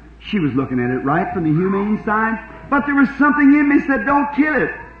suffer. She was looking at it right from the humane side. But there was something in me that said, don't kill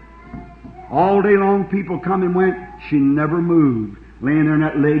it. All day long people come and went. She never moved. Laying there and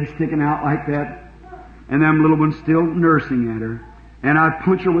that leg sticking out like that. And them little ones still nursing at her. And I'd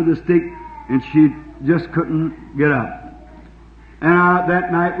punch her with a stick and she just couldn't get up. And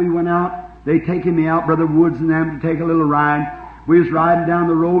that night we went out. They taken me out, Brother Woods and them, to take a little ride. We was riding down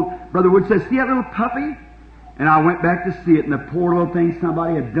the road. Brother Woods said, see that little puppy? And I went back to see it, and the poor little thing,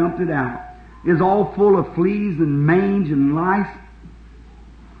 somebody had dumped it out. It was all full of fleas and mange and lice.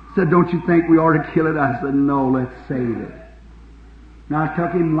 Said, don't you think we ought to kill it? I said, no, let's save it. Now I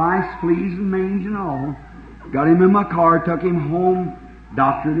took him lice, fleas, and mange and all. Got him in my car, took him home,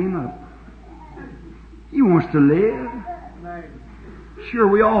 doctored him up. He wants to live. Sure,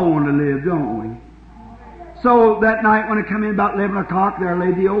 we all want to live, don't we? So that night when I come in about 11 o'clock, there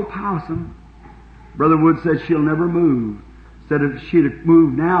lay the old possum. Brother Wood said she'll never move. Said if she'd have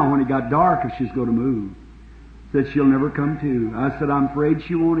moved now when it got dark, if she's going to move. Said she'll never come to. I said, I'm afraid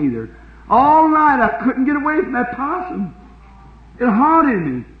she won't either. All night I couldn't get away from that possum. It haunted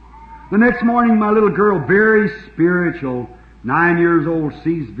me. The next morning my little girl, very spiritual, 9 years old,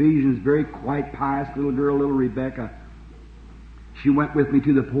 sees visions, very quiet, pious little girl, little Rebecca. She went with me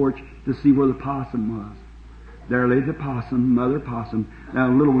to the porch to see where the possum was. There lay the possum, mother possum. Now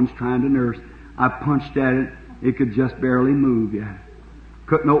the little one's trying to nurse. I punched at it. It could just barely move yet.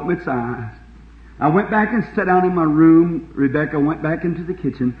 Couldn't open its eyes. I went back and sat down in my room. Rebecca went back into the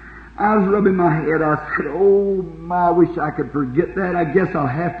kitchen. I was rubbing my head. I said, oh, my, I wish I could forget that. I guess I'll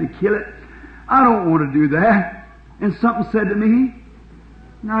have to kill it. I don't want to do that. And something said to me,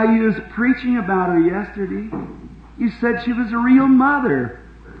 now you was preaching about her yesterday. You said she was a real mother.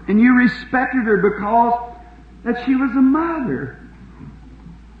 And you respected her because that she was a mother.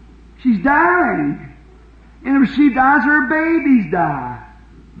 She's dying. And if she dies, her babies die.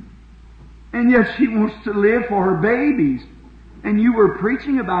 And yet she wants to live for her babies. And you were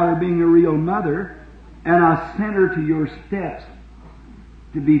preaching about her being a real mother. And I sent her to your steps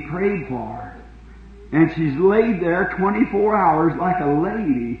to be prayed for. And she's laid there 24 hours like a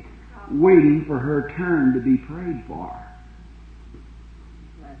lady, waiting for her turn to be prayed for.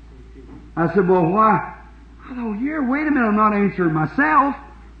 I said, well, why? I thought, here, wait a minute, I'm not answering myself.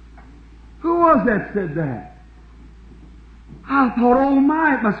 Who was that said that? I thought, oh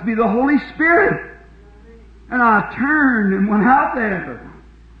my, it must be the Holy Spirit. And I turned and went out there.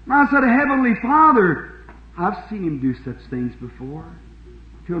 And I said, Heavenly Father, I've seen Him do such things before.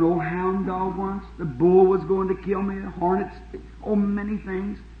 To an old hound dog once, the bull was going to kill me, the hornets, oh, many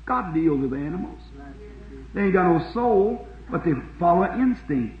things. God deals with animals. They ain't got no soul, but they follow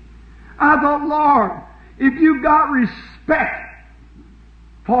instinct. I thought, Lord, if you got respect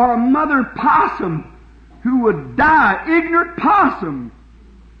for a mother possum who would die, ignorant possum,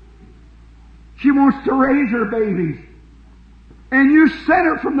 she wants to raise her babies, and you sent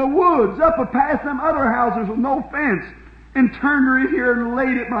her from the woods up past them other houses with no fence, and turned her in here and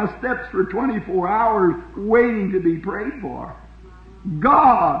laid at my steps for 24 hours waiting to be prayed for.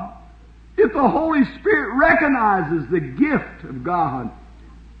 God, if the Holy Spirit recognizes the gift of God,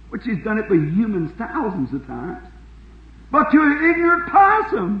 which He's done it with humans thousands of times, but to an ignorant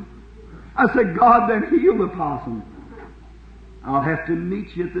possum, I said, God, then heal the possum. I'll have to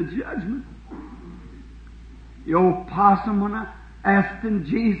meet you at the judgment. The old possum, when I asked in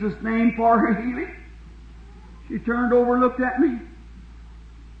Jesus' name for her healing, she turned over and looked at me,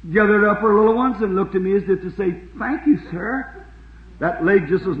 gathered up her little ones and looked at me as if to say, thank you, sir. That leg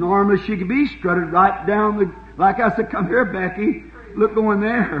just as normal as she could be, strutted right down Like I said, come here, Becky. Look, going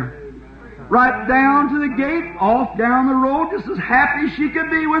there. Right down to the gate, off down the road, just as happy as she could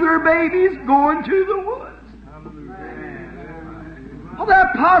be with her babies, going to the woods. Oh,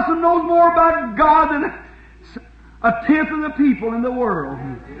 that possum knows more about God than a tenth of the people in the world.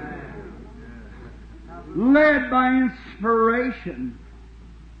 Led by inspiration.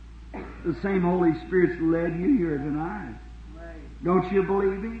 The same Holy Spirit's led you here tonight. Don't you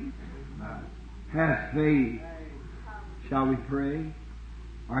believe Him? Have faith. Shall we pray?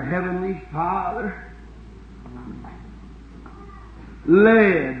 Our Heavenly Father,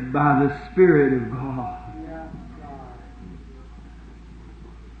 led by the Spirit of God.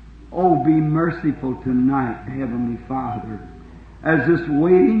 Oh, be merciful tonight, Heavenly Father, as this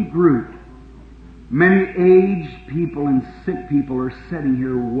waiting group, many aged people and sick people are sitting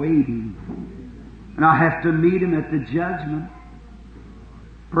here waiting. And I have to meet them at the judgment.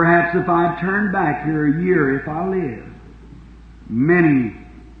 Perhaps if I turn back here a year, if I live, many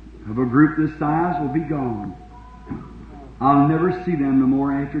of a group this size will be gone. I'll never see them no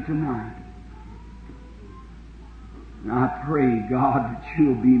more after tonight. And I pray, God, that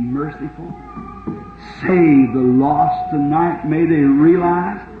You'll be merciful. Save the lost tonight. May they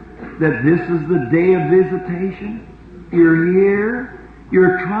realize that this is the day of visitation. You're here.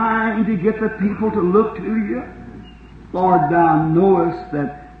 You're trying to get the people to look to You. Lord, Thou knowest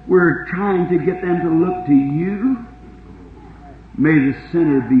that we're trying to get them to look to You. May the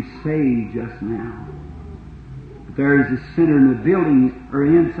sinner be saved just now. If there is a sinner in the building or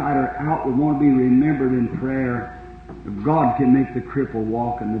inside or out that want to be remembered in prayer, if God can make the cripple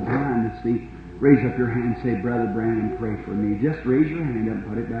walk and the blind to see, raise up your hand and say, Brother Brandon, pray for me. Just raise your hand up and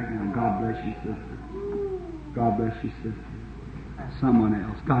put it back down. God bless you, sister. God bless you, sister. Someone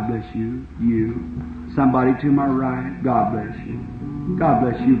else. God bless you. You. Somebody to my right. God bless you. God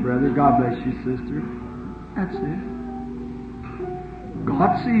bless you, brother. God bless you, sister. That's it.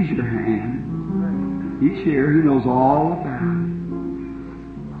 God sees your hand. He's here. He knows all about it.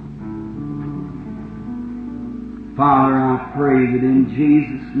 Father, I pray that in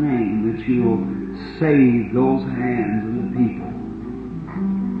Jesus' name that You'll save those hands of the people.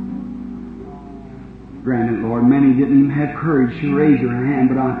 Grant it, Lord. Many didn't even have courage to raise their hand,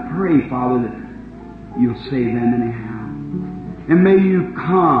 but I pray, Father, that You'll save them anyhow. And may You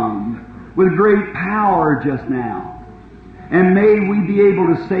come with great power just now. And may we be able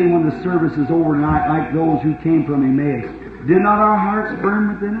to say when the service is over tonight, like those who came from Emmaus, did not our hearts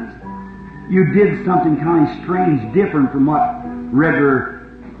burn within us? You did something kind of strange, different from what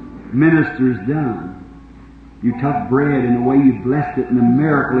regular ministers done. You took bread and the way You blessed it and the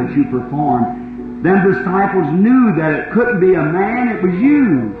miracle that You performed. Then disciples knew that it couldn't be a man, it was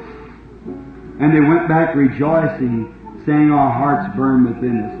You. And they went back rejoicing, saying, our hearts burn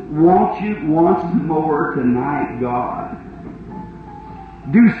within us. Won't You once more tonight, God,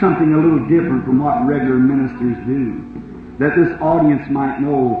 do something a little different from what regular ministers do, that this audience might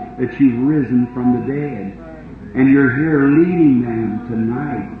know that You've risen from the dead, and You're here leading them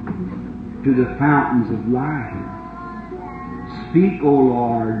tonight to the fountains of life. Speak, O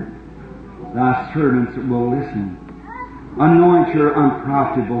Lord, Thy servants will listen. Anoint Your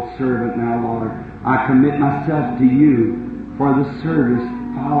unprofitable servant now, Lord. I commit myself to You for the service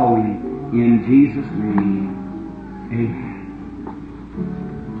following. In Jesus' name, amen.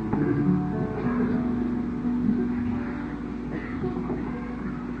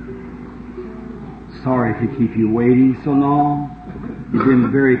 Sorry to keep you waiting so long. You've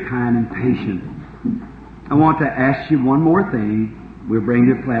been very kind and patient. I want to ask you one more thing. We'll bring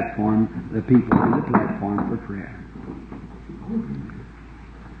the people to the platform for prayer.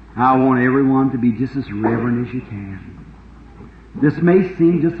 I want everyone to be just as reverent as you can. This may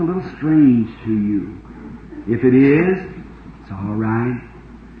seem just a little strange to you. If it is, it's all right.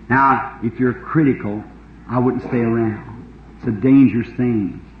 Now, if you're critical, I wouldn't stay around. It's a dangerous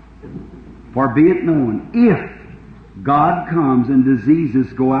thing. For be it known, if God comes and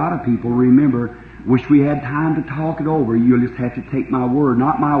diseases go out of people, remember, wish we had time to talk it over. You'll just have to take my word,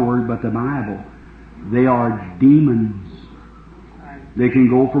 not my word, but the Bible. They are demons. They can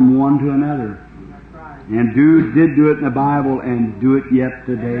go from one to another. And did do it in the Bible and do it yet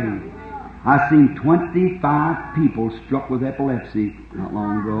today. I seen 25 people struck with epilepsy not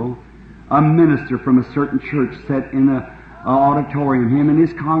long ago. A minister from a certain church sat in an auditorium, him and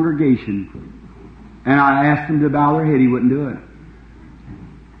his congregation. And I asked him to bow their head. He wouldn't do it.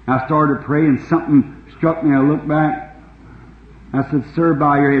 I started to pray and something struck me. I looked back. I said, sir,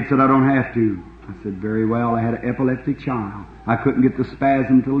 bow your head. He said, I don't have to. I said, very well. I had an epileptic child. I couldn't get the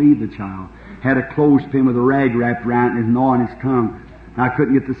spasm to leave the child. Had a clothespin with a rag wrapped around it and gnawing his tongue. I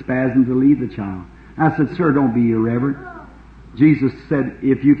couldn't get the spasm to leave the child. I said, sir, don't be irreverent. Jesus said,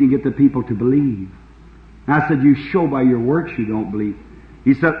 if you can get the people to believe. I said, you show by your works you don't believe.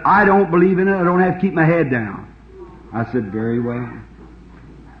 He said, I don't believe in it. I don't have to keep my head down. I said, very well.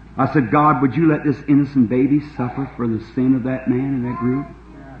 I said, God, would you let this innocent baby suffer for the sin of that man in that group?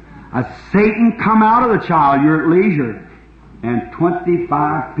 I said, Satan, come out of the child. You're at leisure. And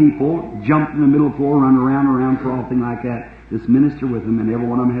 25 people jumped in the middle floor, run around, frothing like that. This minister with them, and every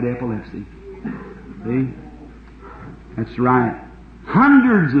one of them had epilepsy. See? That's right.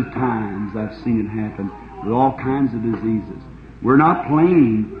 Hundreds of times I've seen it happen with all kinds of diseases. We're not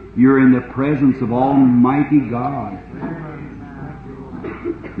playing. You're in the presence of Almighty God.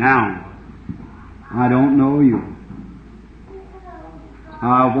 Now, I don't know you.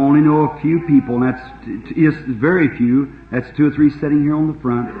 I only know a few people, and that's very few. That's 2 or 3 sitting here on the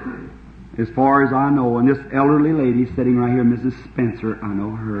front, as far as I know. And this elderly lady sitting right here, Mrs. Spencer, I know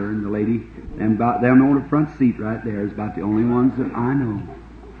her, and the lady, and about them on the front seat right there is about the only ones that I know.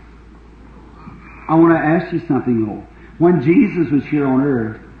 I want to ask you something, though. When Jesus was here on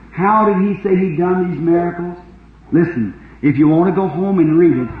earth, how did He say He'd done these miracles? Listen, if you want to go home and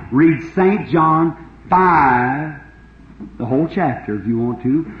read it, read St. John 5, the whole chapter if you want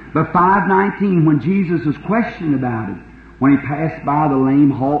to. But 5:19, when Jesus was questioned about it, when He passed by the lame,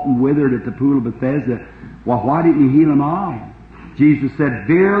 halt, and withered at the pool of Bethesda, well, why didn't you heal them all? Jesus said,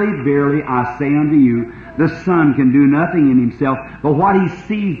 verily, verily, I say unto you, the Son can do nothing in Himself, but what He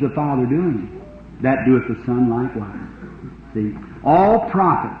sees the Father doing, that doeth the Son likewise. See, all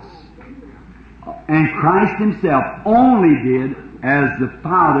prophets and Christ Himself only did as the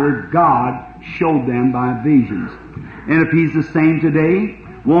Father, God, showed them by visions. And if He's the same today,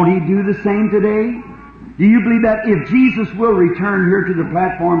 won't He do the same today? Do you believe that if Jesus will return here to the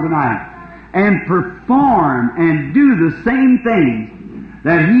platform tonight and perform and do the same things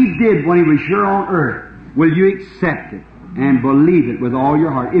that He did when He was here on earth, will you accept it and believe it with all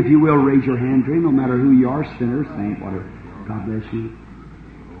your heart? If you will, raise your hand to Him, no matter who you are, sinner, saint, whatever. God bless you.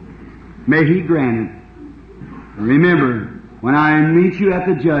 May He grant it. Remember, when I meet you at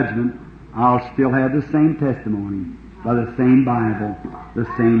the judgment, I'll still have the same testimony by the same Bible, the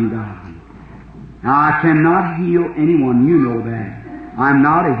same God. Now, I cannot heal anyone. You know that. I'm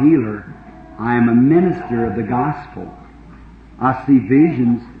not a healer. I am a minister of the gospel. I see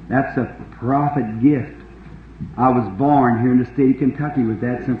visions. That's a prophet gift. I was born here in the state of Kentucky with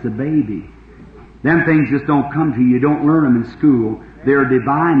that since a baby. Them things just don't come to you. You don't learn them in school. They're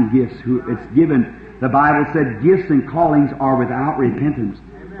divine gifts. It's given. The Bible said gifts and callings are without repentance.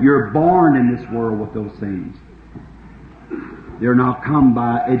 You're born in this world with those things. They're not come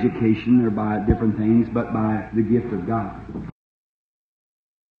by education or by different things, but by the gift of God.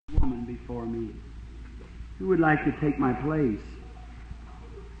 Woman before me, who would like to take my place?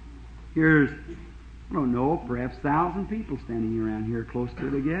 Here's, I don't know, perhaps 1,000 people standing around here, close to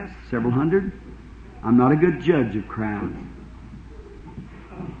it, I guess, several hundred. I'm not a good judge of crowds.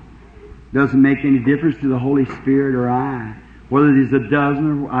 Doesn't make any difference to the Holy Spirit or I. Whether there's a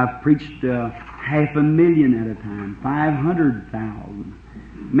dozen, or I've preached 500,000 at a time, 500,000.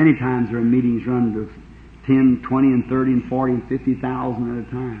 Many times our meetings run to 10, 20, and 30, and 40, and 50,000 at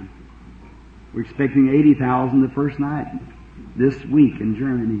a time. We're expecting 80,000 the first night this week in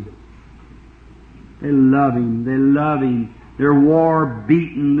Germany. They love Him. They love Him. They're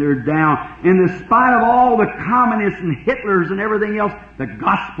war-beaten. They're down. In spite of all the communists and Hitlers and everything else, the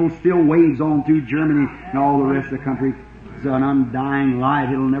gospel still waves on through Germany and all the rest of the country. It's an undying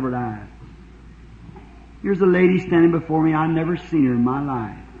light. It'll never die. Here's a lady standing before me. I've never seen her in my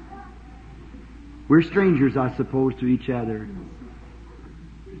life. We're strangers, I suppose, to each other.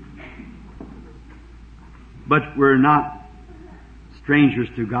 But we're not strangers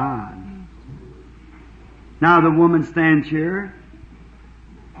to God. Now the woman stands here,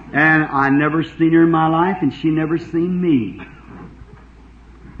 and I never seen her in my life, and she never seen me.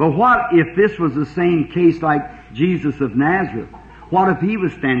 But what if this was the same case like Jesus of Nazareth? What if He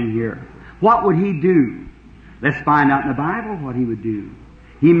was standing here? What would He do? Let's find out in the Bible what He would do.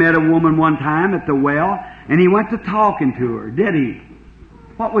 He met a woman one time at the well, and He went to talking to her, did He?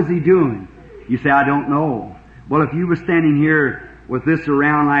 What was He doing? You say, I don't know. Well, if you were standing here with this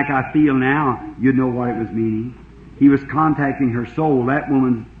around like I feel now, you'd know what it was meaning. He was contacting her soul. That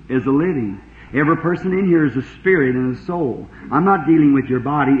woman is a living. Every person in here is a spirit and a soul. I'm not dealing with your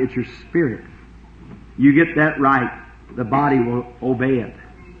body, it's your spirit. You get that right, the body will obey it.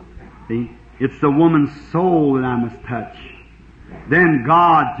 See? It's the woman's soul that I must touch. Then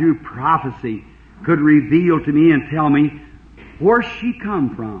God, through prophecy, could reveal to me and tell me where she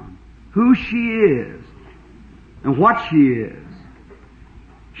come from, who she is, and what she is.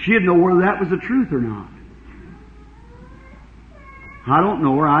 she'd know whether that was the truth or not. I don't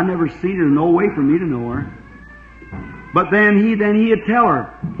know her. I never seen her. No way for me to know her. But then he'd tell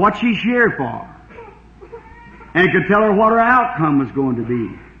her what she's here for. And he could tell her what her outcome was going to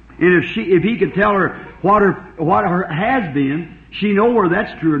be. And if he could tell her what her has been, she know whether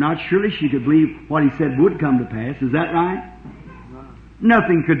that's true or not. Surely she could believe what he said would come to pass. Is that right?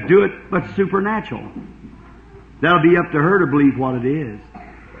 Nothing could do it but supernatural. That'll be up to her to believe what it is.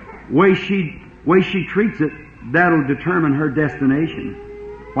 Way she treats it, that'll determine her destination,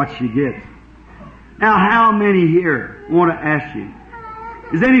 what she gets. Now, how many here want to ask you?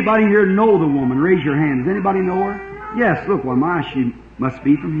 Does anybody here know the woman? Raise your hand. Does anybody know her? Yes, look, well, she must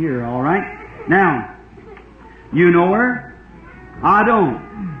be from here, all right? Now, you know her? I don't.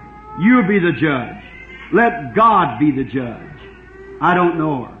 You be the judge. Let God be the judge. I don't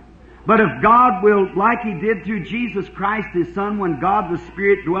know her. But if God will, like He did through Jesus Christ, His Son, when God the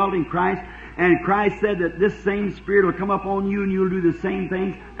Spirit dwelt in Christ, and Christ said that this same Spirit will come upon you and you'll do the same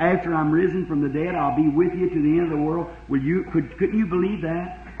things after I'm risen from the dead, I'll be with you to the end of the world. Couldn't you believe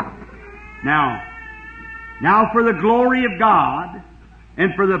that? Now for the glory of God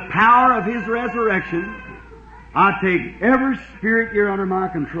and for the power of His resurrection, I take every spirit here under my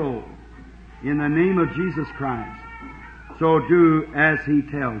control in the name of Jesus Christ. So do as He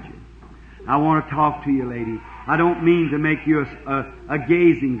tells you. I want to talk to you, lady. I don't mean to make you a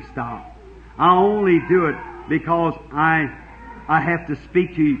gazing stock. I only do it because I have to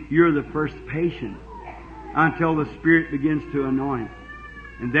speak to you. You're the first patient until the Spirit begins to anoint.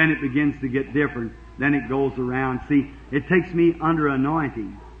 And then it begins to get different. Then it goes around. See, it takes me under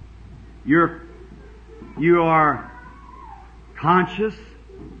anointing. You are conscious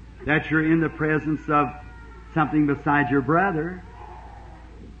that you're in the presence of something besides your brother.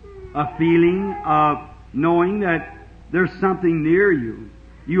 A feeling of knowing that there's something near you.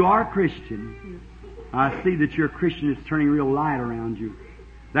 You are Christian. I see that you're a Christian. It's turning real light around you.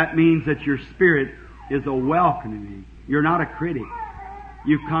 That means that your spirit is a welcoming. You're not a critic.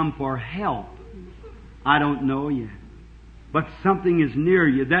 You've come for help. I don't know yet. But something is near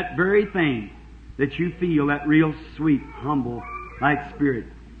you. That very thing that you feel, that real sweet, humble, light spirit.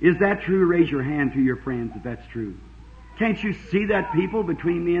 Is that true? Raise your hand to your friends if that's true. Can't you see that people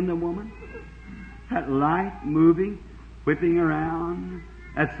between me and the woman? That light moving, whipping around.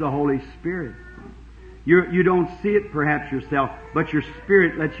 That's the Holy Spirit. You don't see it perhaps yourself, but your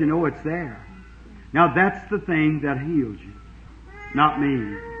spirit lets you know it's there. Now that's the thing that heals you. Not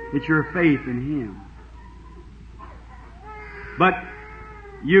me. It's your faith in Him. But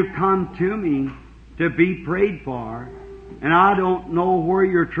you come to me to be prayed for, and I don't know where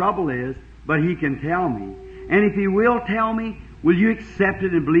your trouble is, but He can tell me. And if He will tell me, will you accept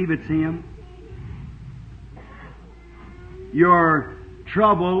it and believe it's Him? Your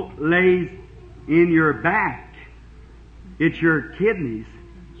trouble lays in your back. It's your kidneys.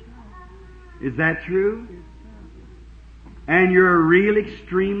 Is that true? And you're real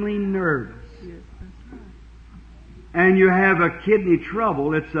extremely nervous. And you have a kidney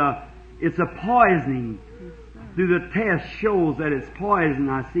trouble. It's a poisoning. Through the test shows that it's poison.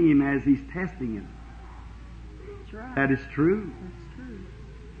 I see him as he's testing it. Right. That is true. That's true.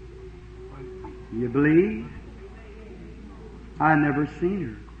 You believe? I never seen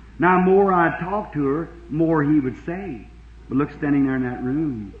her. Now, more I talk to her, more He would say. But look, standing there in that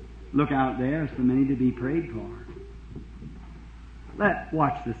room, look out there, so many to be prayed for.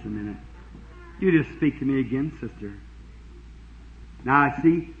 Watch this a minute. You just speak to me again, sister. Now, I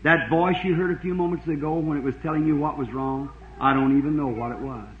see that voice you heard a few moments ago when it was telling you what was wrong. I don't even know what it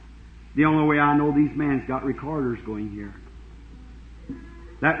was. The only way I know these men's got recorders going here.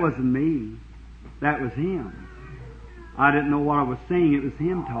 That wasn't me. That was Him. I didn't know what I was saying. It was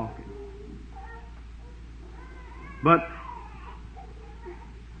Him talking. But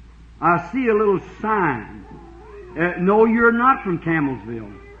I see a little sign. No, you're not from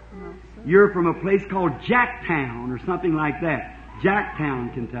Campbellsville. No, sir. You're from a place called Jacktown or something like that.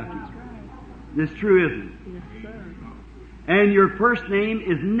 Jacktown, Kentucky. That's right. This true, isn't it? Yes, sir. And your first name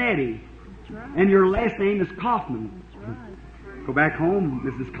is Nettie. That's right. And your last name is Kaufman. That's right. Go back home,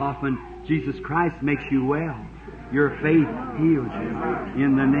 Mrs. Kaufman. Jesus Christ makes you well. Your faith heals you.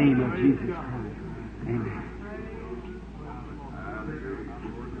 In the name of Jesus Christ. Amen.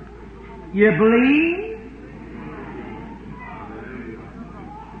 You believe?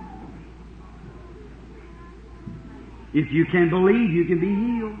 If you can believe, you can be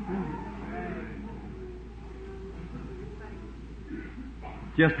healed.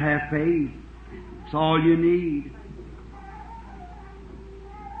 Just have faith. It's all you need.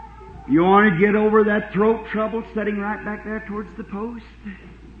 You want to get over that throat trouble sitting right back there towards the post?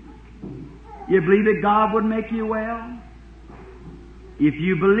 You believe that God would make you well? If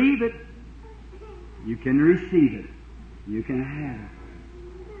you believe it, you can receive it. You can have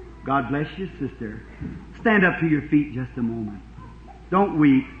it. God bless you, sister. Stand up to your feet just a moment. Don't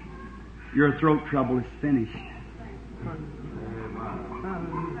weep. Your throat trouble is finished.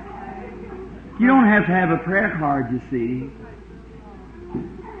 You don't have to have a prayer card, you see.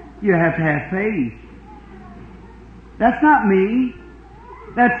 You have to have faith. That's not me.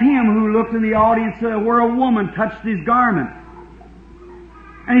 That's him who looked in the audience where a woman touched his garment.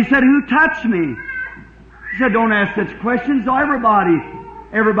 And he said, "Who touched me?" He said, "Don't ask such questions."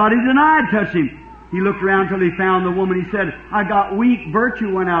 Everybody denied touching him. He looked around till he found the woman. He said, "I got weak.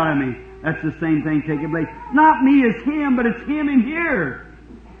 Virtue went out of me." That's the same thing taking place. Not me, it's him, but it's him in here.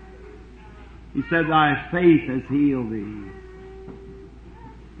 He said, "Thy faith has healed thee."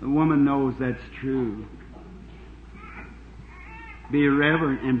 The woman knows that's true. Be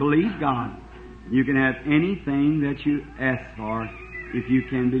reverent and believe God. You can have anything that you ask for if you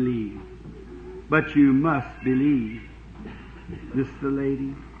can believe. But you must believe. This the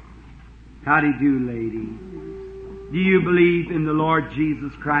lady? How do you do, lady? Do you believe in the Lord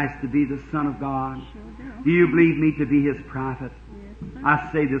Jesus Christ to be the Son of God? Sure do. Do you believe me to be His prophet? Yes, sir.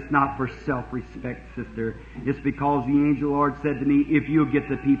 I say this not for self-respect, sister. It's because the angel Lord said to me, if you'll get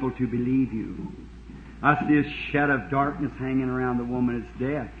the people to believe you. I see a shadow of darkness hanging around the woman that's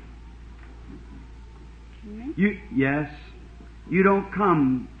deaf. Yes, you don't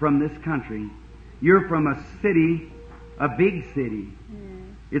come from this country. You're from a city, a big city.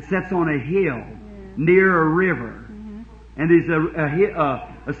 Yes. It sits on a hill near a river. Mm-hmm. And there's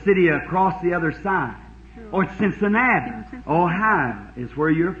a city across the other side. Sure. Oh, it's Cincinnati. Cincinnati. Ohio is where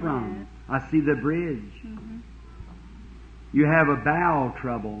you're from. Yes. I see the bridge. Mm-hmm. You have a bowel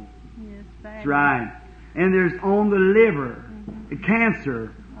trouble. Yes, That's right. And there's on the liver,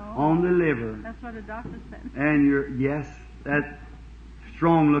 cancer on the liver. That's what the doctor said. And that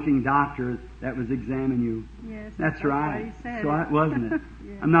strong-looking doctor that was examining you. Yes, That's right. what he said. So wasn't it?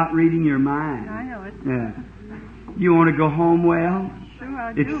 Yes. I'm not reading your mind. I know it. Yeah. You want to go home well? Sure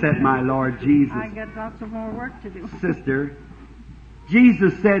I do. Except my Lord Jesus. I got lots of more work to do. Sister,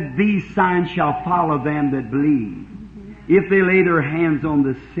 Jesus said, "These signs shall follow them that believe. If they lay their hands on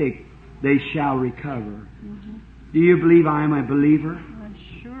the sick, they shall recover." Do you believe I am a believer?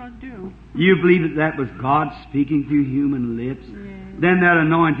 I sure do. You believe that was God speaking through human lips? Yes. Then that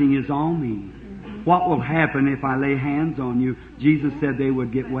anointing is on me. What will happen if I lay hands on you? Jesus said they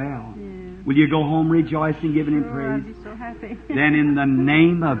would get well. Yes. Will you go home rejoicing, giving Him Sure, I'd praise? be so happy. Then in the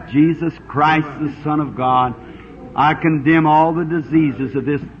name of Jesus Christ, the Son of God, I condemn all the diseases of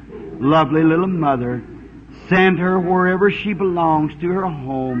this lovely little mother. Send her wherever she belongs to her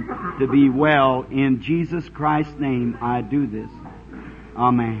home to be well. In Jesus Christ's name I do this.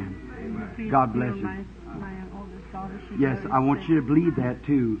 Amen. Please God bless heal you. My oldest daughter. She's Yes, very I want sick. you to believe that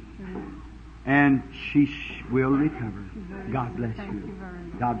too. And she will recover. Very God sick. bless Thank you. you very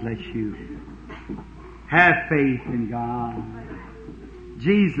much. God bless you. Have faith in God.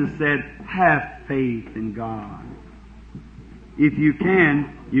 Jesus said, have faith in God. If you can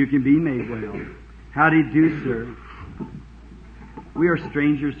be made well. How do you do, sir? We are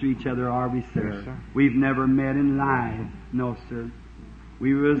strangers to each other, are we, sir? Yes, sir. We've never met in life. No, sir.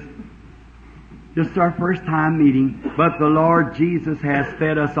 We was just our first time meeting, but the Lord Jesus has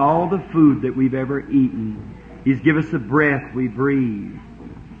fed us all the food that we've ever eaten. He's given us the breath we breathe.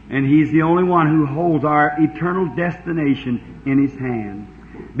 And He's the only one who holds our eternal destination in His hand.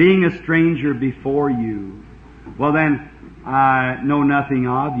 Being a stranger before you, well then, I know nothing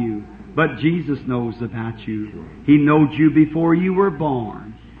of you, but Jesus knows about you. He knowed you before you were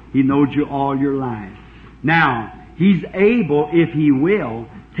born. He knowed you all your life. Now, He's able, if He will,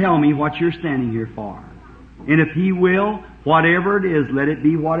 tell me what you're standing here for. And if He will, whatever it is, let it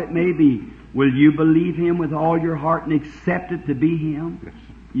be what it may be. Will you believe Him with all your heart and accept it to be Him? Yes,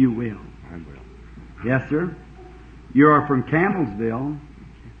 You will. I will. Yes, sir. You are from Campbellsville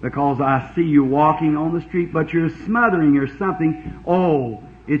because I see you walking on the street, but you're smothering or something. Oh,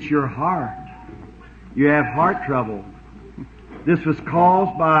 it's your heart. You have heart trouble. This was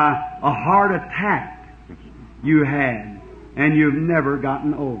caused by a heart attack you had, and you've never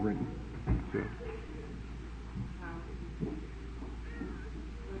gotten over it. Good.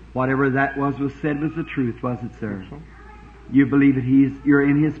 Whatever that was said was the truth, was it, sir? So, You believe that you're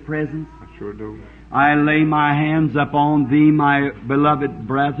in His presence? I sure do. I lay my hands upon thee, my beloved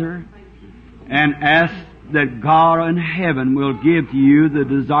brother, and ask that God in heaven will give to you the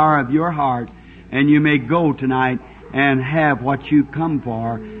desire of your heart, and you may go tonight and have what you come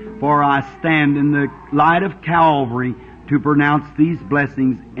for. For I stand in the light of Calvary to pronounce these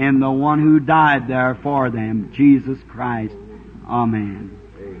blessings and the one who died there for them, Jesus Christ. Amen.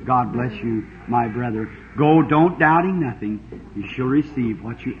 God bless you, my brother. Go, don't doubting nothing. You shall receive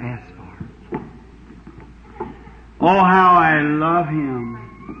what you ask for. Oh, how I love Him.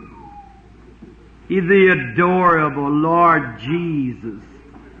 He's the adorable Lord Jesus,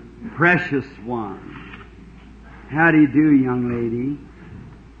 precious one. How do you do, young lady?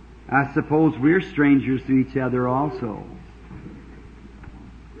 I suppose we're strangers to each other also.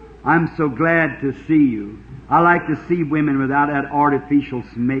 I'm so glad to see you. I like to see women without that artificial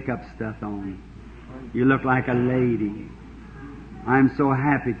makeup stuff on. You look like a lady. I'm so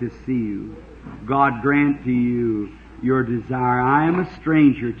happy to see you. God grant to you your desire. I am a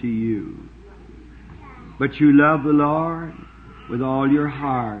stranger to you. But you love the Lord with all your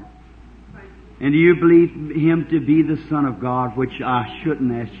heart. And do you believe Him to be the Son of God, which I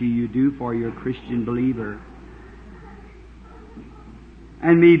shouldn't ask you, you do, for you're a Christian believer.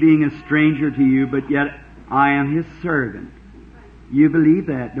 And me being a stranger to you, but yet I am His servant. You believe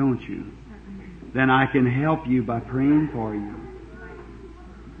that, don't you? Then I can help you by praying for you.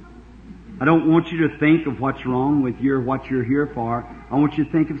 I don't want you to think of what's wrong with you or what you're here for. I want you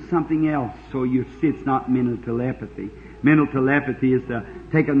to think of something else so you see it's not mental telepathy. Mental telepathy is to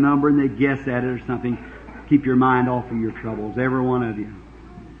take a number and they guess at it or something. Keep your mind off of your troubles, every one of you.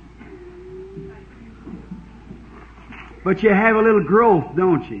 But you have a little growth,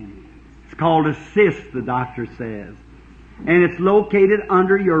 don't you? It's called a cyst, the doctor says. And it's located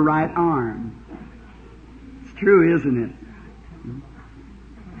under your right arm. It's true, isn't it?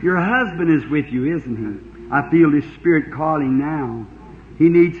 Your husband is with you, isn't he? I feel his spirit calling now. He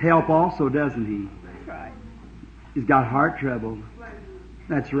needs help also, doesn't he? That's right. He's got heart trouble.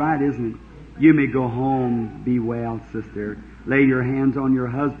 That's right, isn't it? You may go home, be well, sister. Lay your hands on your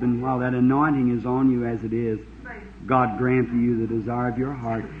husband while that anointing is on you as it is. God grant to you the desire of your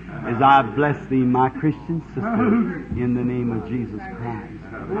heart. As I bless thee, my Christian sister, in the name of Jesus Christ.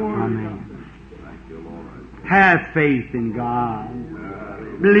 Amen. Have faith in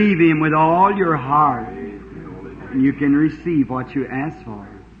God. Believe Him with all your heart, and you can receive what you ask for.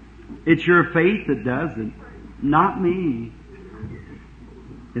 It's your faith that does it, not me.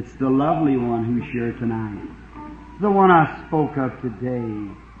 It's the lovely one who's here tonight. The one I spoke of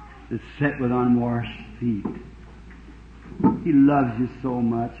today that's set with unwashed feet. He loves you so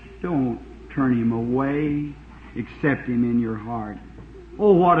much. Don't turn Him away. Accept Him in your heart.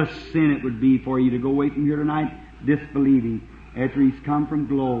 Oh, what a sin it would be for you to go away from here tonight disbelieving after He's come from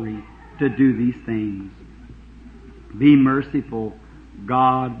glory to do these things. Be merciful.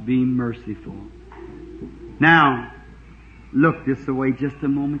 God, be merciful. Now, look this way just a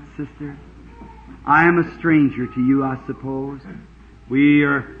moment, sister. I am a stranger to you, I suppose. We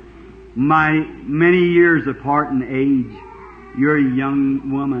are many years apart in age. You're a young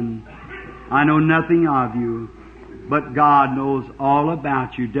woman. I know nothing of you, but God knows all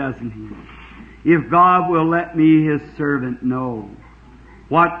about you, doesn't He? If God will let me, His servant, know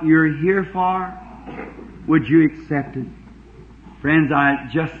what you're here for, would you accept it? Friends,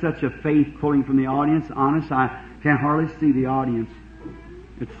 just such a faith pulling from the audience. Honest, I can hardly see the audience.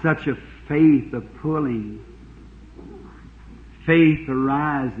 It's such a faith of pulling. Faith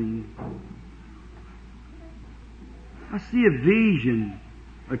arising. I see a vision,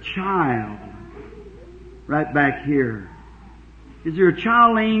 a child, right back here. Is there a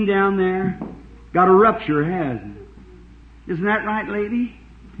child laying down there? Got a rupture, hasn't it? Isn't that right, lady?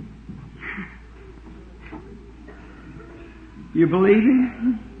 You believe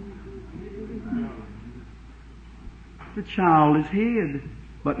it? The child is hid,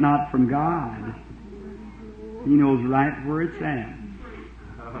 but not from God. He knows right where it's at.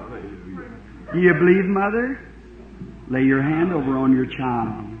 Do you believe, Mother? Lay your hand over on your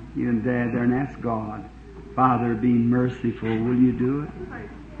child, you and Dad there, and ask God, Father, be merciful. Will you do it?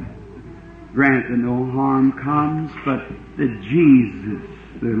 Grant that no harm comes, but that Jesus,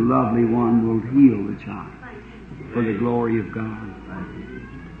 the lovely one, will heal the child for the glory of God.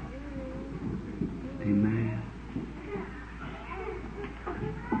 Amen.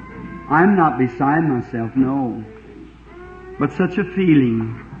 I'm not beside myself, no. But such a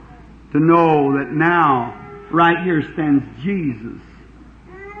feeling to know that now, right here stands Jesus,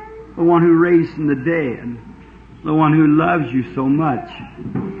 the one who raised from the dead, the one who loves you so much.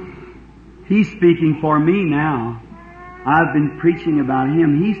 He's speaking for me now. I've been preaching about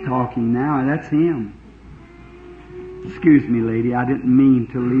Him. He's talking now. That's Him. Excuse me, lady. I didn't mean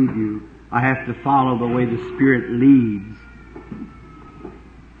to leave you. I have to follow the way the Spirit leads.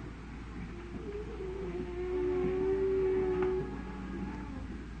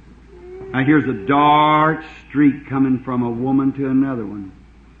 Now here's a dark streak coming from a woman to another one.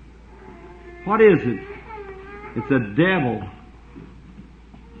 What is it? It's a devil.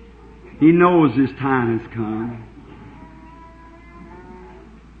 He knows his time has come.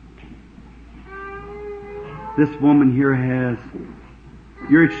 This woman here has...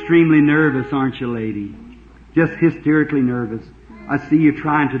 You're extremely nervous, aren't you, lady? Just hysterically nervous. I see you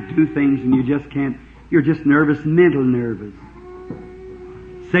trying to do things and you just can't. You're just nervous, mental nervous.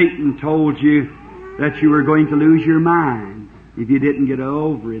 Satan told you that you were going to lose your mind if you didn't get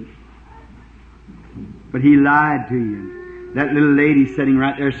over it. But he lied to you. That little lady sitting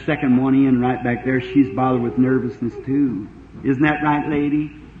right there, second one in, right back there, she's bothered with nervousness too. Isn't that right, lady?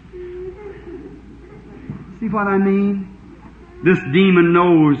 See what I mean? This demon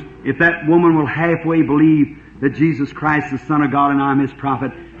knows if that woman will halfway believe that Jesus Christ is the Son of God and I'm His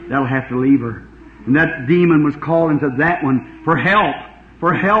prophet, that'll have to leave her. And that demon was calling to that one for help,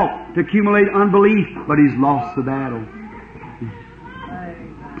 to accumulate unbelief, but he's lost the battle.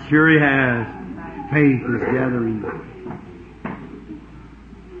 Sure he has. Faith is gathering.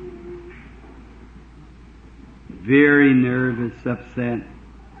 Very nervous, upset.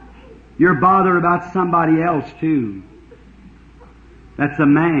 You're bothered about somebody else too. That's a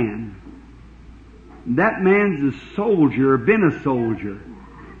man. That man's a soldier, or been a soldier.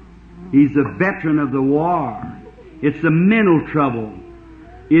 He's a veteran of the war. It's a mental trouble.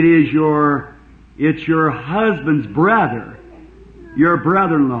 It's your husband's brother, your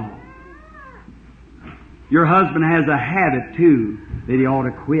brother-in-law. Your husband has a habit too that he ought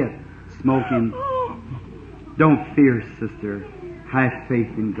to quit, smoking. Don't fear, sister. Have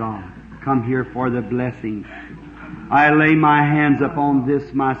faith in God. Come here for the blessing. I lay my hands upon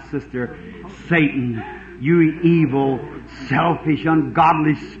this, my sister. Satan, you evil, selfish,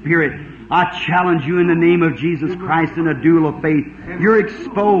 ungodly spirit, I challenge you in the name of Jesus Christ in a duel of faith. You're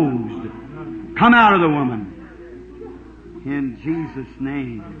exposed. Come out of the woman. In Jesus'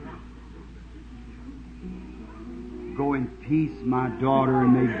 name. Go in peace, my daughter,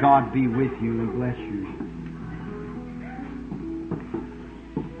 and may God be with you and bless you.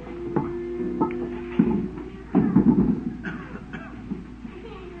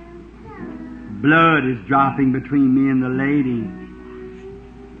 Blood is dropping between me and the lady.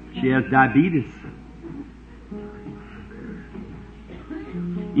 She has diabetes.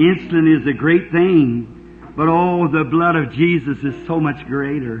 Insulin is a great thing, but oh, the blood of Jesus is so much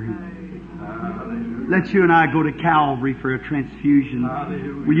greater. Let you and I go to Calvary for a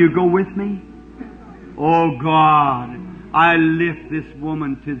transfusion. Will you go with me? Oh God, I lift this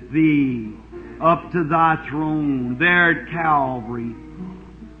woman to Thee, up to Thy throne, there at Calvary.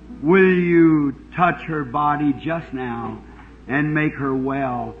 Will you touch her body just now and make her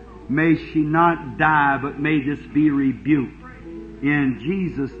well? May she not die, but may this be rebuked. In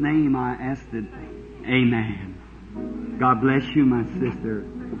Jesus' name I ask it. Amen. God bless you, my sister.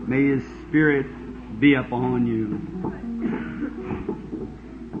 May His Spirit be upon you.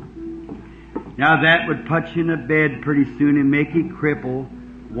 Now that would put you in a bed pretty soon and make you cripple,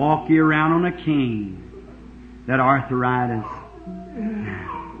 walk you around on a cane. That arthritis.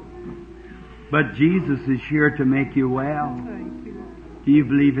 But Jesus is here to make you well. Do you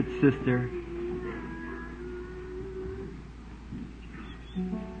believe it, sister?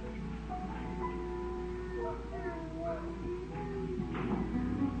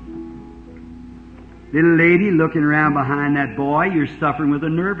 Little lady looking around behind that boy, you're suffering with a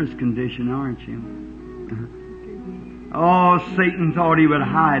nervous condition, aren't you? Oh, Satan thought he would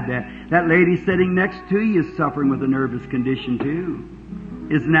hide that. That lady sitting next to you is suffering with a nervous condition too.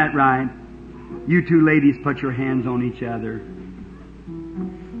 Isn't that right? You two ladies put your hands on each other.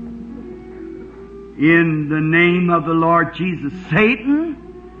 In the name of the Lord Jesus. Satan,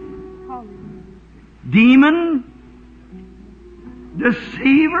 demon,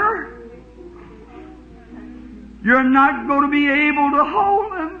 deceiver, you're not going to be able to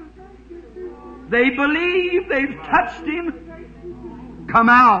hold them. They believe they've touched Him. Come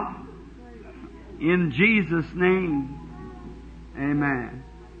out. In Jesus' name. Amen.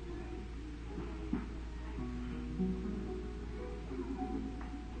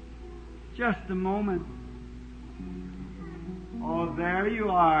 Just a moment. Oh, there you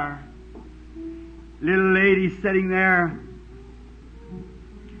are. Little lady sitting there.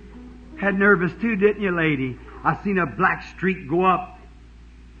 Had nervous too, didn't you, lady? I seen a black streak go up.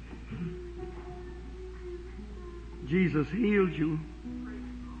 Jesus healed you.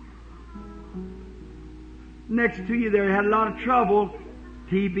 Next to you there, had a lot of trouble.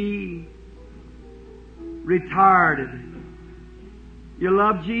 TB. Retarded. You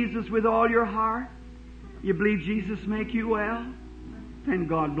love Jesus with all your heart? You believe Jesus make you well? Then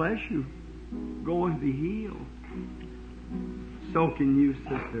God bless you. Go and be healed. So can you,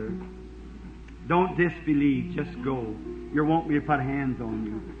 sister. Don't disbelieve. Just go. You want me to put hands on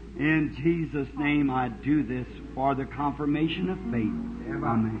you. In Jesus' name I do this for the confirmation of faith.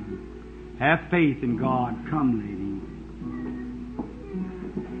 Amen. Have faith in God. Come, lady.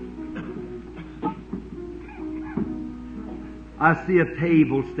 I see a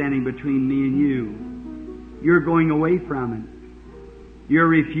table standing between me and you. You're going away from it. You're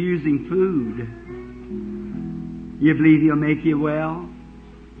refusing food. You believe He'll make you well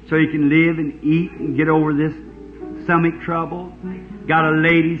so you can live and eat and get over this stomach trouble? Got a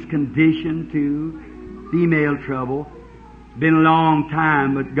lady's condition too, female trouble. Been a long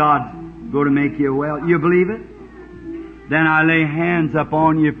time, but God's going to make you well. You believe it? Then I lay hands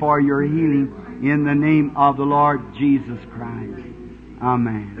upon you for your healing in the name of the Lord Jesus Christ.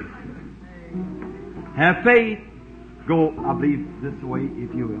 Amen. Have faith. Go, I believe, this way,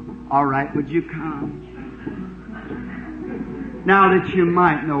 if you will. All right, would you come? Now that you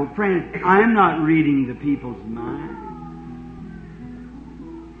might know, friend, I am not reading the people's mind.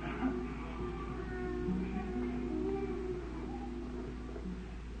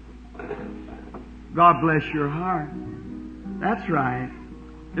 God bless your heart. That's right.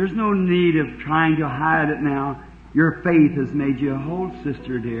 There's no need of trying to hide it now. Your faith has made you whole,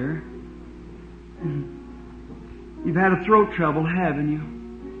 sister dear. You've had a throat trouble, haven't you?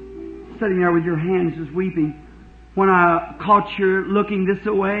 Sitting there with your hands just weeping. When I caught you looking this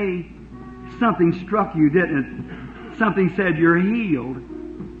way, something struck you, didn't it? Something said you're healed.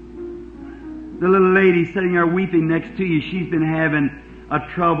 The little lady sitting there weeping next to you, she's been having a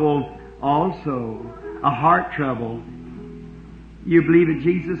trouble also, a heart trouble. You believe that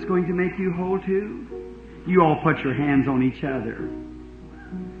Jesus is going to make you whole too? You all put your hands on each other.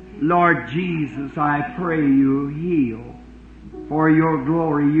 Lord Jesus, I pray you heal for your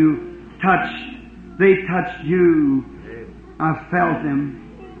glory. They touched you. I felt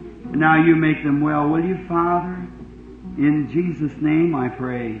them. Now you make them well. Will you, Father? In Jesus' name I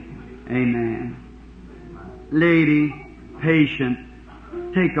pray. Amen. Lady, patient,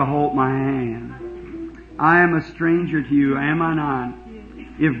 take a hold of my hand. I am a stranger to you, am I not?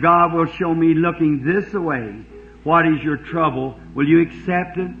 If God will show me looking this way, what is your trouble? Will you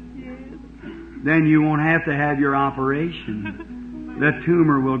accept it? Then you won't have to have your operation. The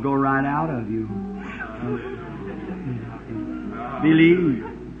tumor will go right out of you. Believe.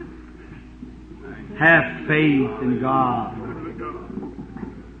 Have faith in God.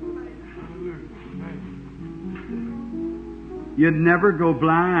 You'd never go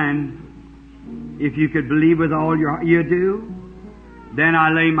blind if you could believe with all your heart. You do? Then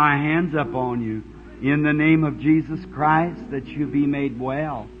I lay my hands upon you in the name of Jesus Christ that you be made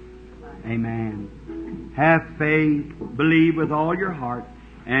well. Amen. Have faith, believe with all your heart,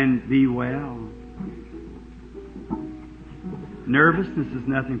 and be well. Nervousness is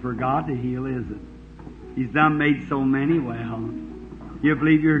nothing for God to heal, is it? He's done made so many well. You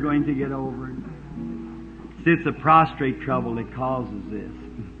believe you're going to get over it? It's a prostrate trouble that causes this.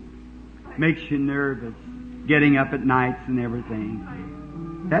 Makes you nervous, getting up at nights and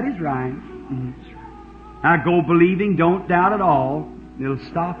everything. That is right. Now go believing, don't doubt at all. It'll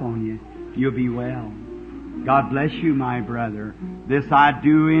stop on you. You'll be well. God bless you, my brother. This I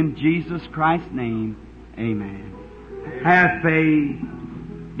do in Jesus Christ's name. Amen. Have faith.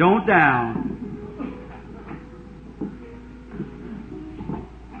 Don't doubt.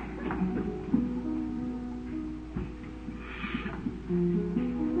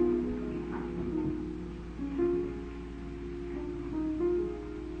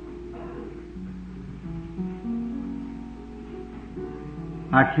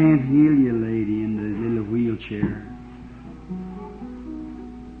 I can't heal you, lady, in the little wheelchair.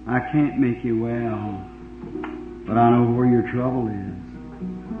 I can't make you well, but I know where your trouble is.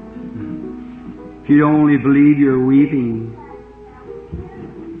 If you only believe you're weeping,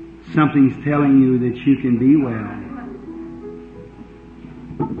 something's telling you that you can be well.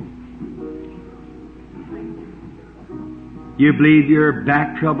 You believe your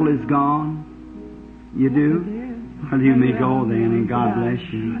back trouble is gone? You do? Well, you may go then, and God bless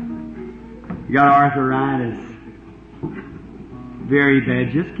you. You got arthritis. Very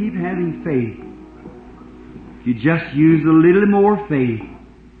bad. Just keep having faith. If you just use a little more faith,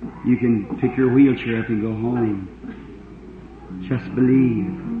 you can pick your wheelchair up and go home. Just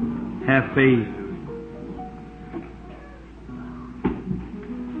believe. Have faith.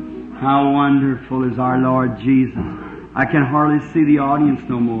 How wonderful is our Lord Jesus. I can hardly see the audience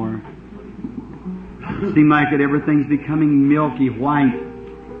no more. It seems like that everything's becoming milky white.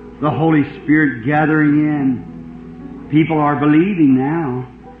 The Holy Spirit gathering in. People are believing now.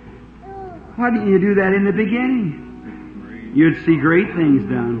 Why didn't you do that in the beginning? You'd see great things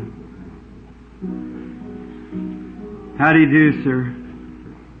done. How do you do, sir?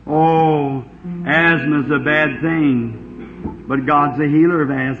 Oh, asthma's a bad thing, but God's a healer of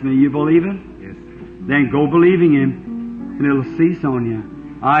asthma. You believe it? Yes. Then go believing Him, and it'll cease on you.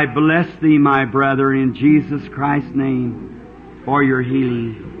 I bless thee, my brother, in Jesus Christ's name, for your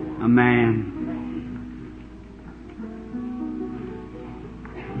healing. Amen.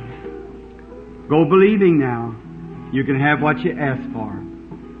 Go believing now. You can have what you ask for.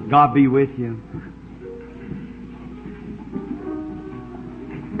 God be with you.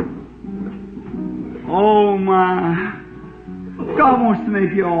 Oh my. God wants to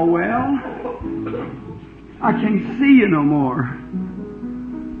make you all well. I can't see you no more.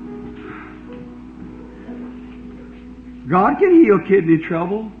 God can heal kidney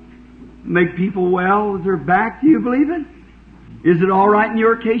trouble, make people well with their back. Do you believe it? Is it all right in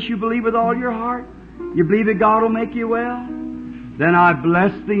your case? You believe with all your heart? You believe that God will make you well? Then I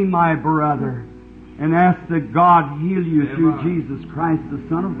bless thee, my brother, and ask that God heal you through Jesus Christ, the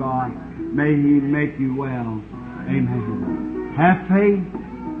Son of God. May He make you well. Amen. Have faith.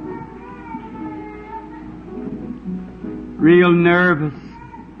 Real nervous.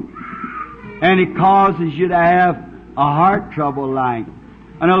 And it causes you to have a heart trouble like.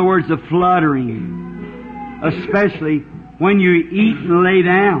 In other words, a fluttering. Especially when you eat and lay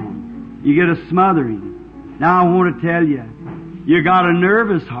down. You get a smothering. Now I want to tell you, you got a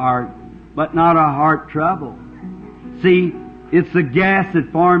nervous heart, but not a heart trouble. See, it's the gas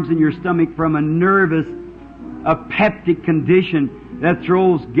that forms in your stomach from a nervous, a peptic condition that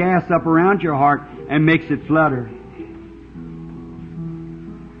throws gas up around your heart and makes it flutter.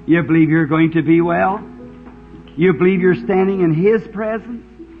 You believe you're going to be well? You believe you're standing in His presence?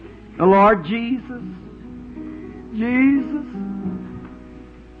 The Lord Jesus? Jesus?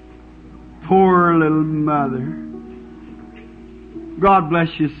 Poor little mother. God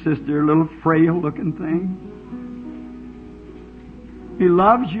bless you, sister, little frail looking thing. He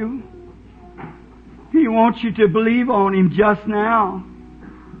loves you. He wants you to believe on Him just now.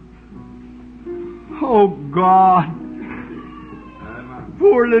 Oh God.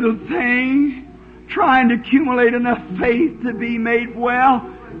 Poor little thing, trying to accumulate enough faith to be made well.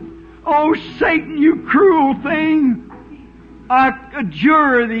 Oh Satan, you cruel thing. I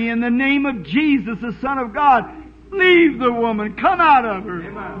adjure thee in the name of Jesus, the Son of God, leave the woman, come out of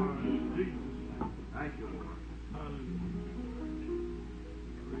her.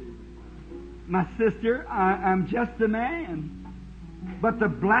 My sister, I'm just a man. But the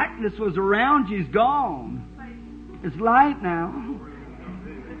blackness was around you's gone. It's light now.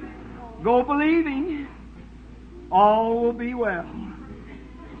 Go believing. All will be well.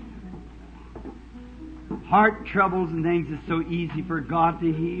 Heart troubles and things is so easy for God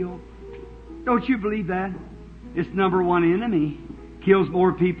to heal. Don't you believe that? It's number one enemy. Kills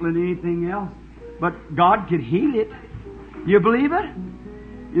more people than anything else. But God could heal it. You believe it?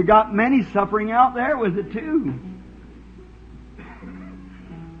 You got many suffering out there with it too.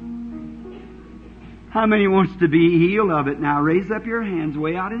 How many wants to be healed of it? Now raise up your hands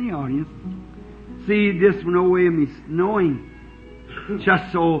way out in the audience. See, this no way of me knowing.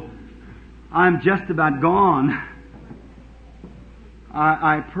 Just so I'm just about gone.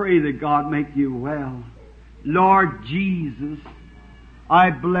 I pray that God make you well. Lord Jesus, I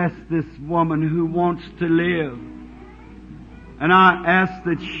bless this woman who wants to live. And I ask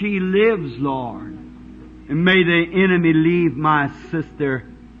that she lives, Lord. And may the enemy leave my sister.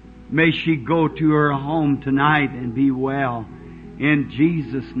 May she go to her home tonight and be well. In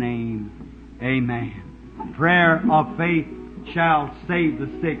Jesus' name, amen. Prayer of faith shall save the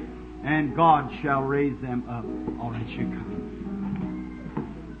sick, and God shall raise them up. All right, you come.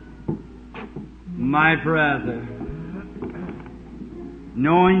 My brother,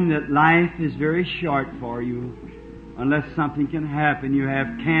 knowing that life is very short for you, unless something can happen, you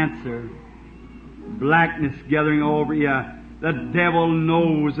have cancer, blackness gathering over you. The devil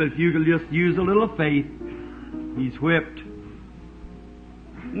knows that if you can just use a little faith, he's whipped.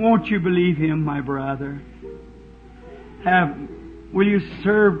 Won't you believe him, my brother? Will you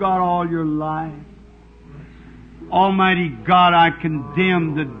serve God all your life? Almighty God, I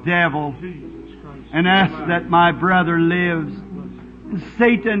condemn the devil and ask that my brother lives. And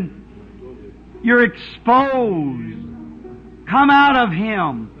Satan, you're exposed. Come out of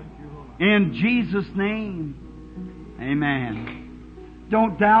him in Jesus' name. Amen.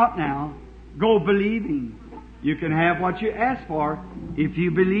 Don't doubt now. Go believing. You can have what you ask for if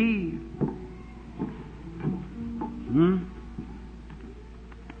you believe.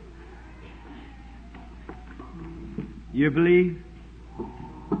 You believe?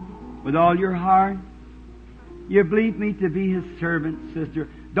 with all your heart? You believe me to be His servant, sister.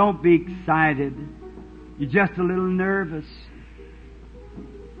 Don't be excited. You're just a little nervous.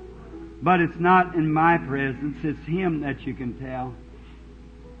 But it's not in my presence. It's Him that you can tell.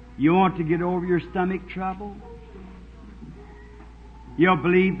 You want to get over your stomach trouble? You'll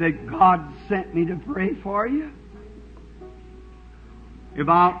believe that God sent me to pray for you? If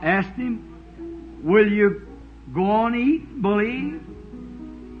I'll ask Him, will you go on eat, believe?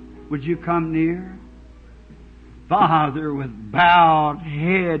 Would you come near? Father, with bowed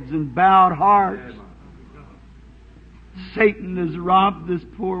heads and bowed hearts, Satan has robbed this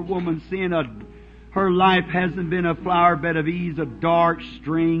poor woman, seeing her life hasn't been a flower bed of ease, a dark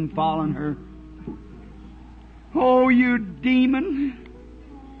string following her. Oh, you demon!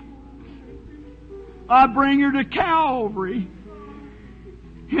 I bring her to Calvary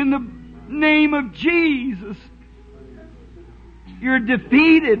in the name of Jesus. You're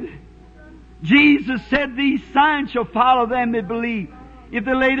defeated. Jesus said, these signs shall follow them that believe. If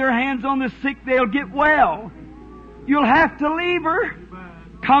they lay their hands on the sick, they'll get well. You'll have to leave her.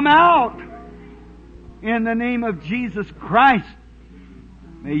 Come out in the name of Jesus Christ.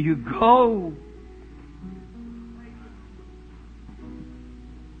 May you go.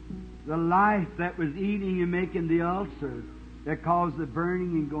 The life that was eating and making the ulcers that caused the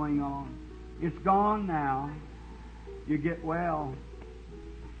burning and going on, it's gone now. You get well.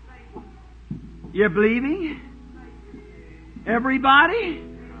 You believing? Everybody?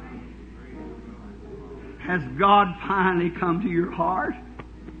 Has God finally come to your heart?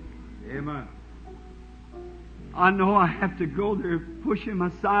 Amen. I know I have to go there pushing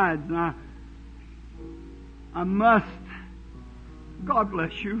my sides, and I must. God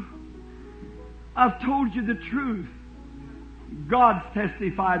bless you. I've told you the truth. God's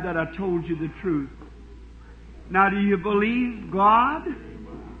testified that I told you the truth. Now, do you believe God?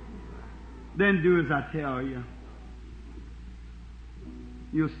 Then do as I tell you.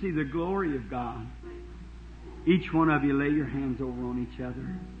 You'll see the glory of God. Each one of you lay your hands over on each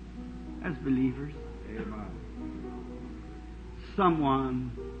other as believers. Amen.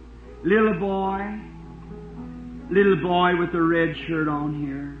 Someone, little boy with a red shirt on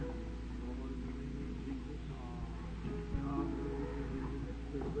here.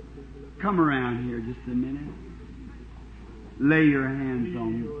 Come around here just a minute. Lay your hands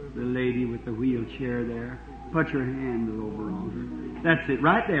on the lady with the wheelchair there. Put your hand over on her. That's it.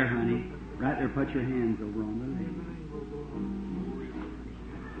 Right there, honey. Right there. Put your hands over on the lady.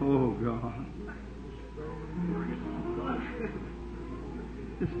 Oh, God.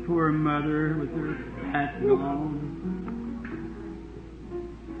 This poor mother with her back gone.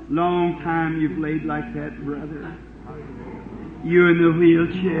 Long time you've laid like that, brother. You in the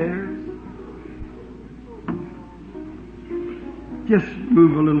wheelchair. Just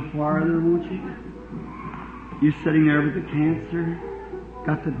move a little farther, won't you? You sitting there with the cancer,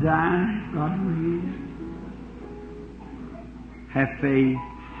 got to die, God will. Have faith.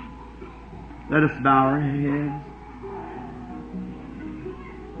 Let us bow our heads.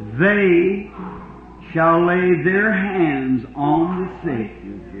 They shall lay their hands on the sick,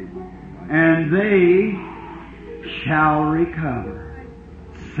 and they shall recover,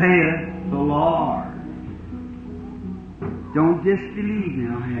 saith the Lord. Don't disbelieve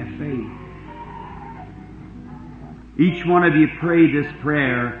now, have faith. Each one of you pray this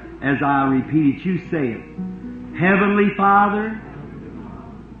prayer as I repeat it. You say it. Heavenly Father,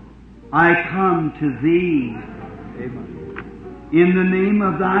 I come to Thee in the name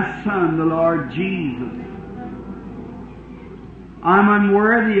of Thy Son, the Lord Jesus. I'm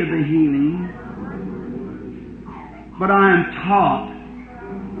unworthy of the healing, but I am taught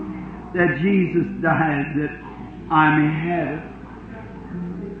that Jesus died that I may have it.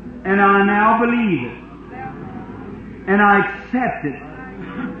 And I now believe it. And I accept it.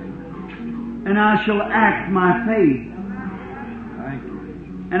 And I shall act my faith.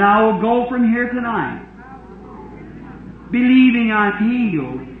 And I will go from here tonight believing I'm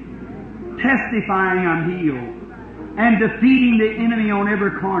healed, testifying I'm healed, and defeating the enemy on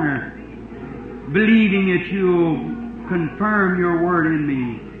every corner, believing that you'll confirm your word in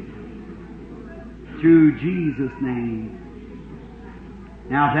me. Through Jesus' name.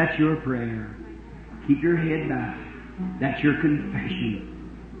 Now that's your prayer. Keep your head bowed. That's your confession.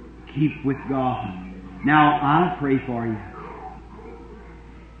 Keep with God. Now I'll pray for you.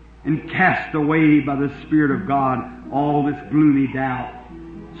 And cast away by the Spirit of God all this gloomy doubt,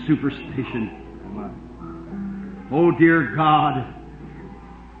 superstition. Oh dear God,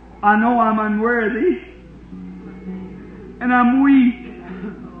 I know I'm unworthy and I'm weak.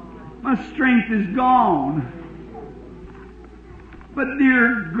 My strength is gone. But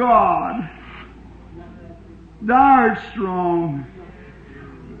dear God, Thou art strong.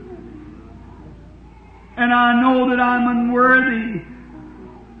 And I know that I'm unworthy,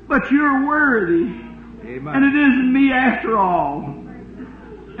 but You're worthy. Amen. And it isn't me after all.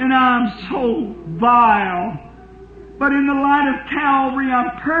 And I'm so vile. But in the light of Calvary,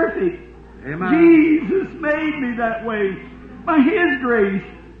 I'm perfect. Amen. Jesus made me that way by His grace.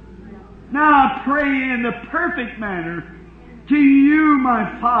 Now I pray in the perfect manner to You,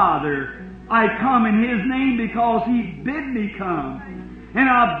 my Father. I come in His name because He bid me come. And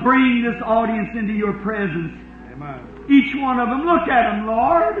I bring this audience into Your presence. Amen. Each one of them, look at them,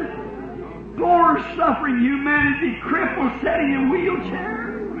 Lord. Poor suffering humanity, cripples sitting in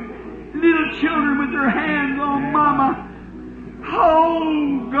wheelchairs. Little children with their hands on Mama.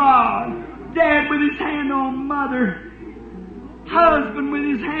 Oh, God. Dad with his hand on Mother. Husband with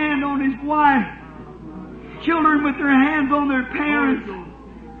his hand on his wife. Children with their hands on their parents.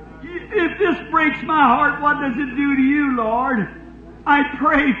 If this breaks my heart, what does it do to You, Lord? I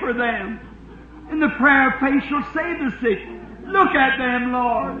pray for them. And the prayer of faith shall save the sick. Look at them,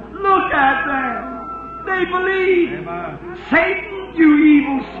 Lord. Look at them. They believe. Amen. Satan, you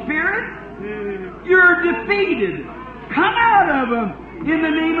evil spirit, you're defeated. Come out of them. In the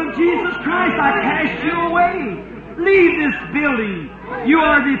name of Jesus Christ, I cast you away. Leave this building. You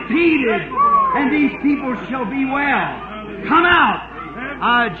are defeated, and these people shall be well. Come out.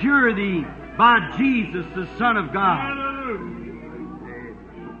 I adjure thee by Jesus, the Son of God.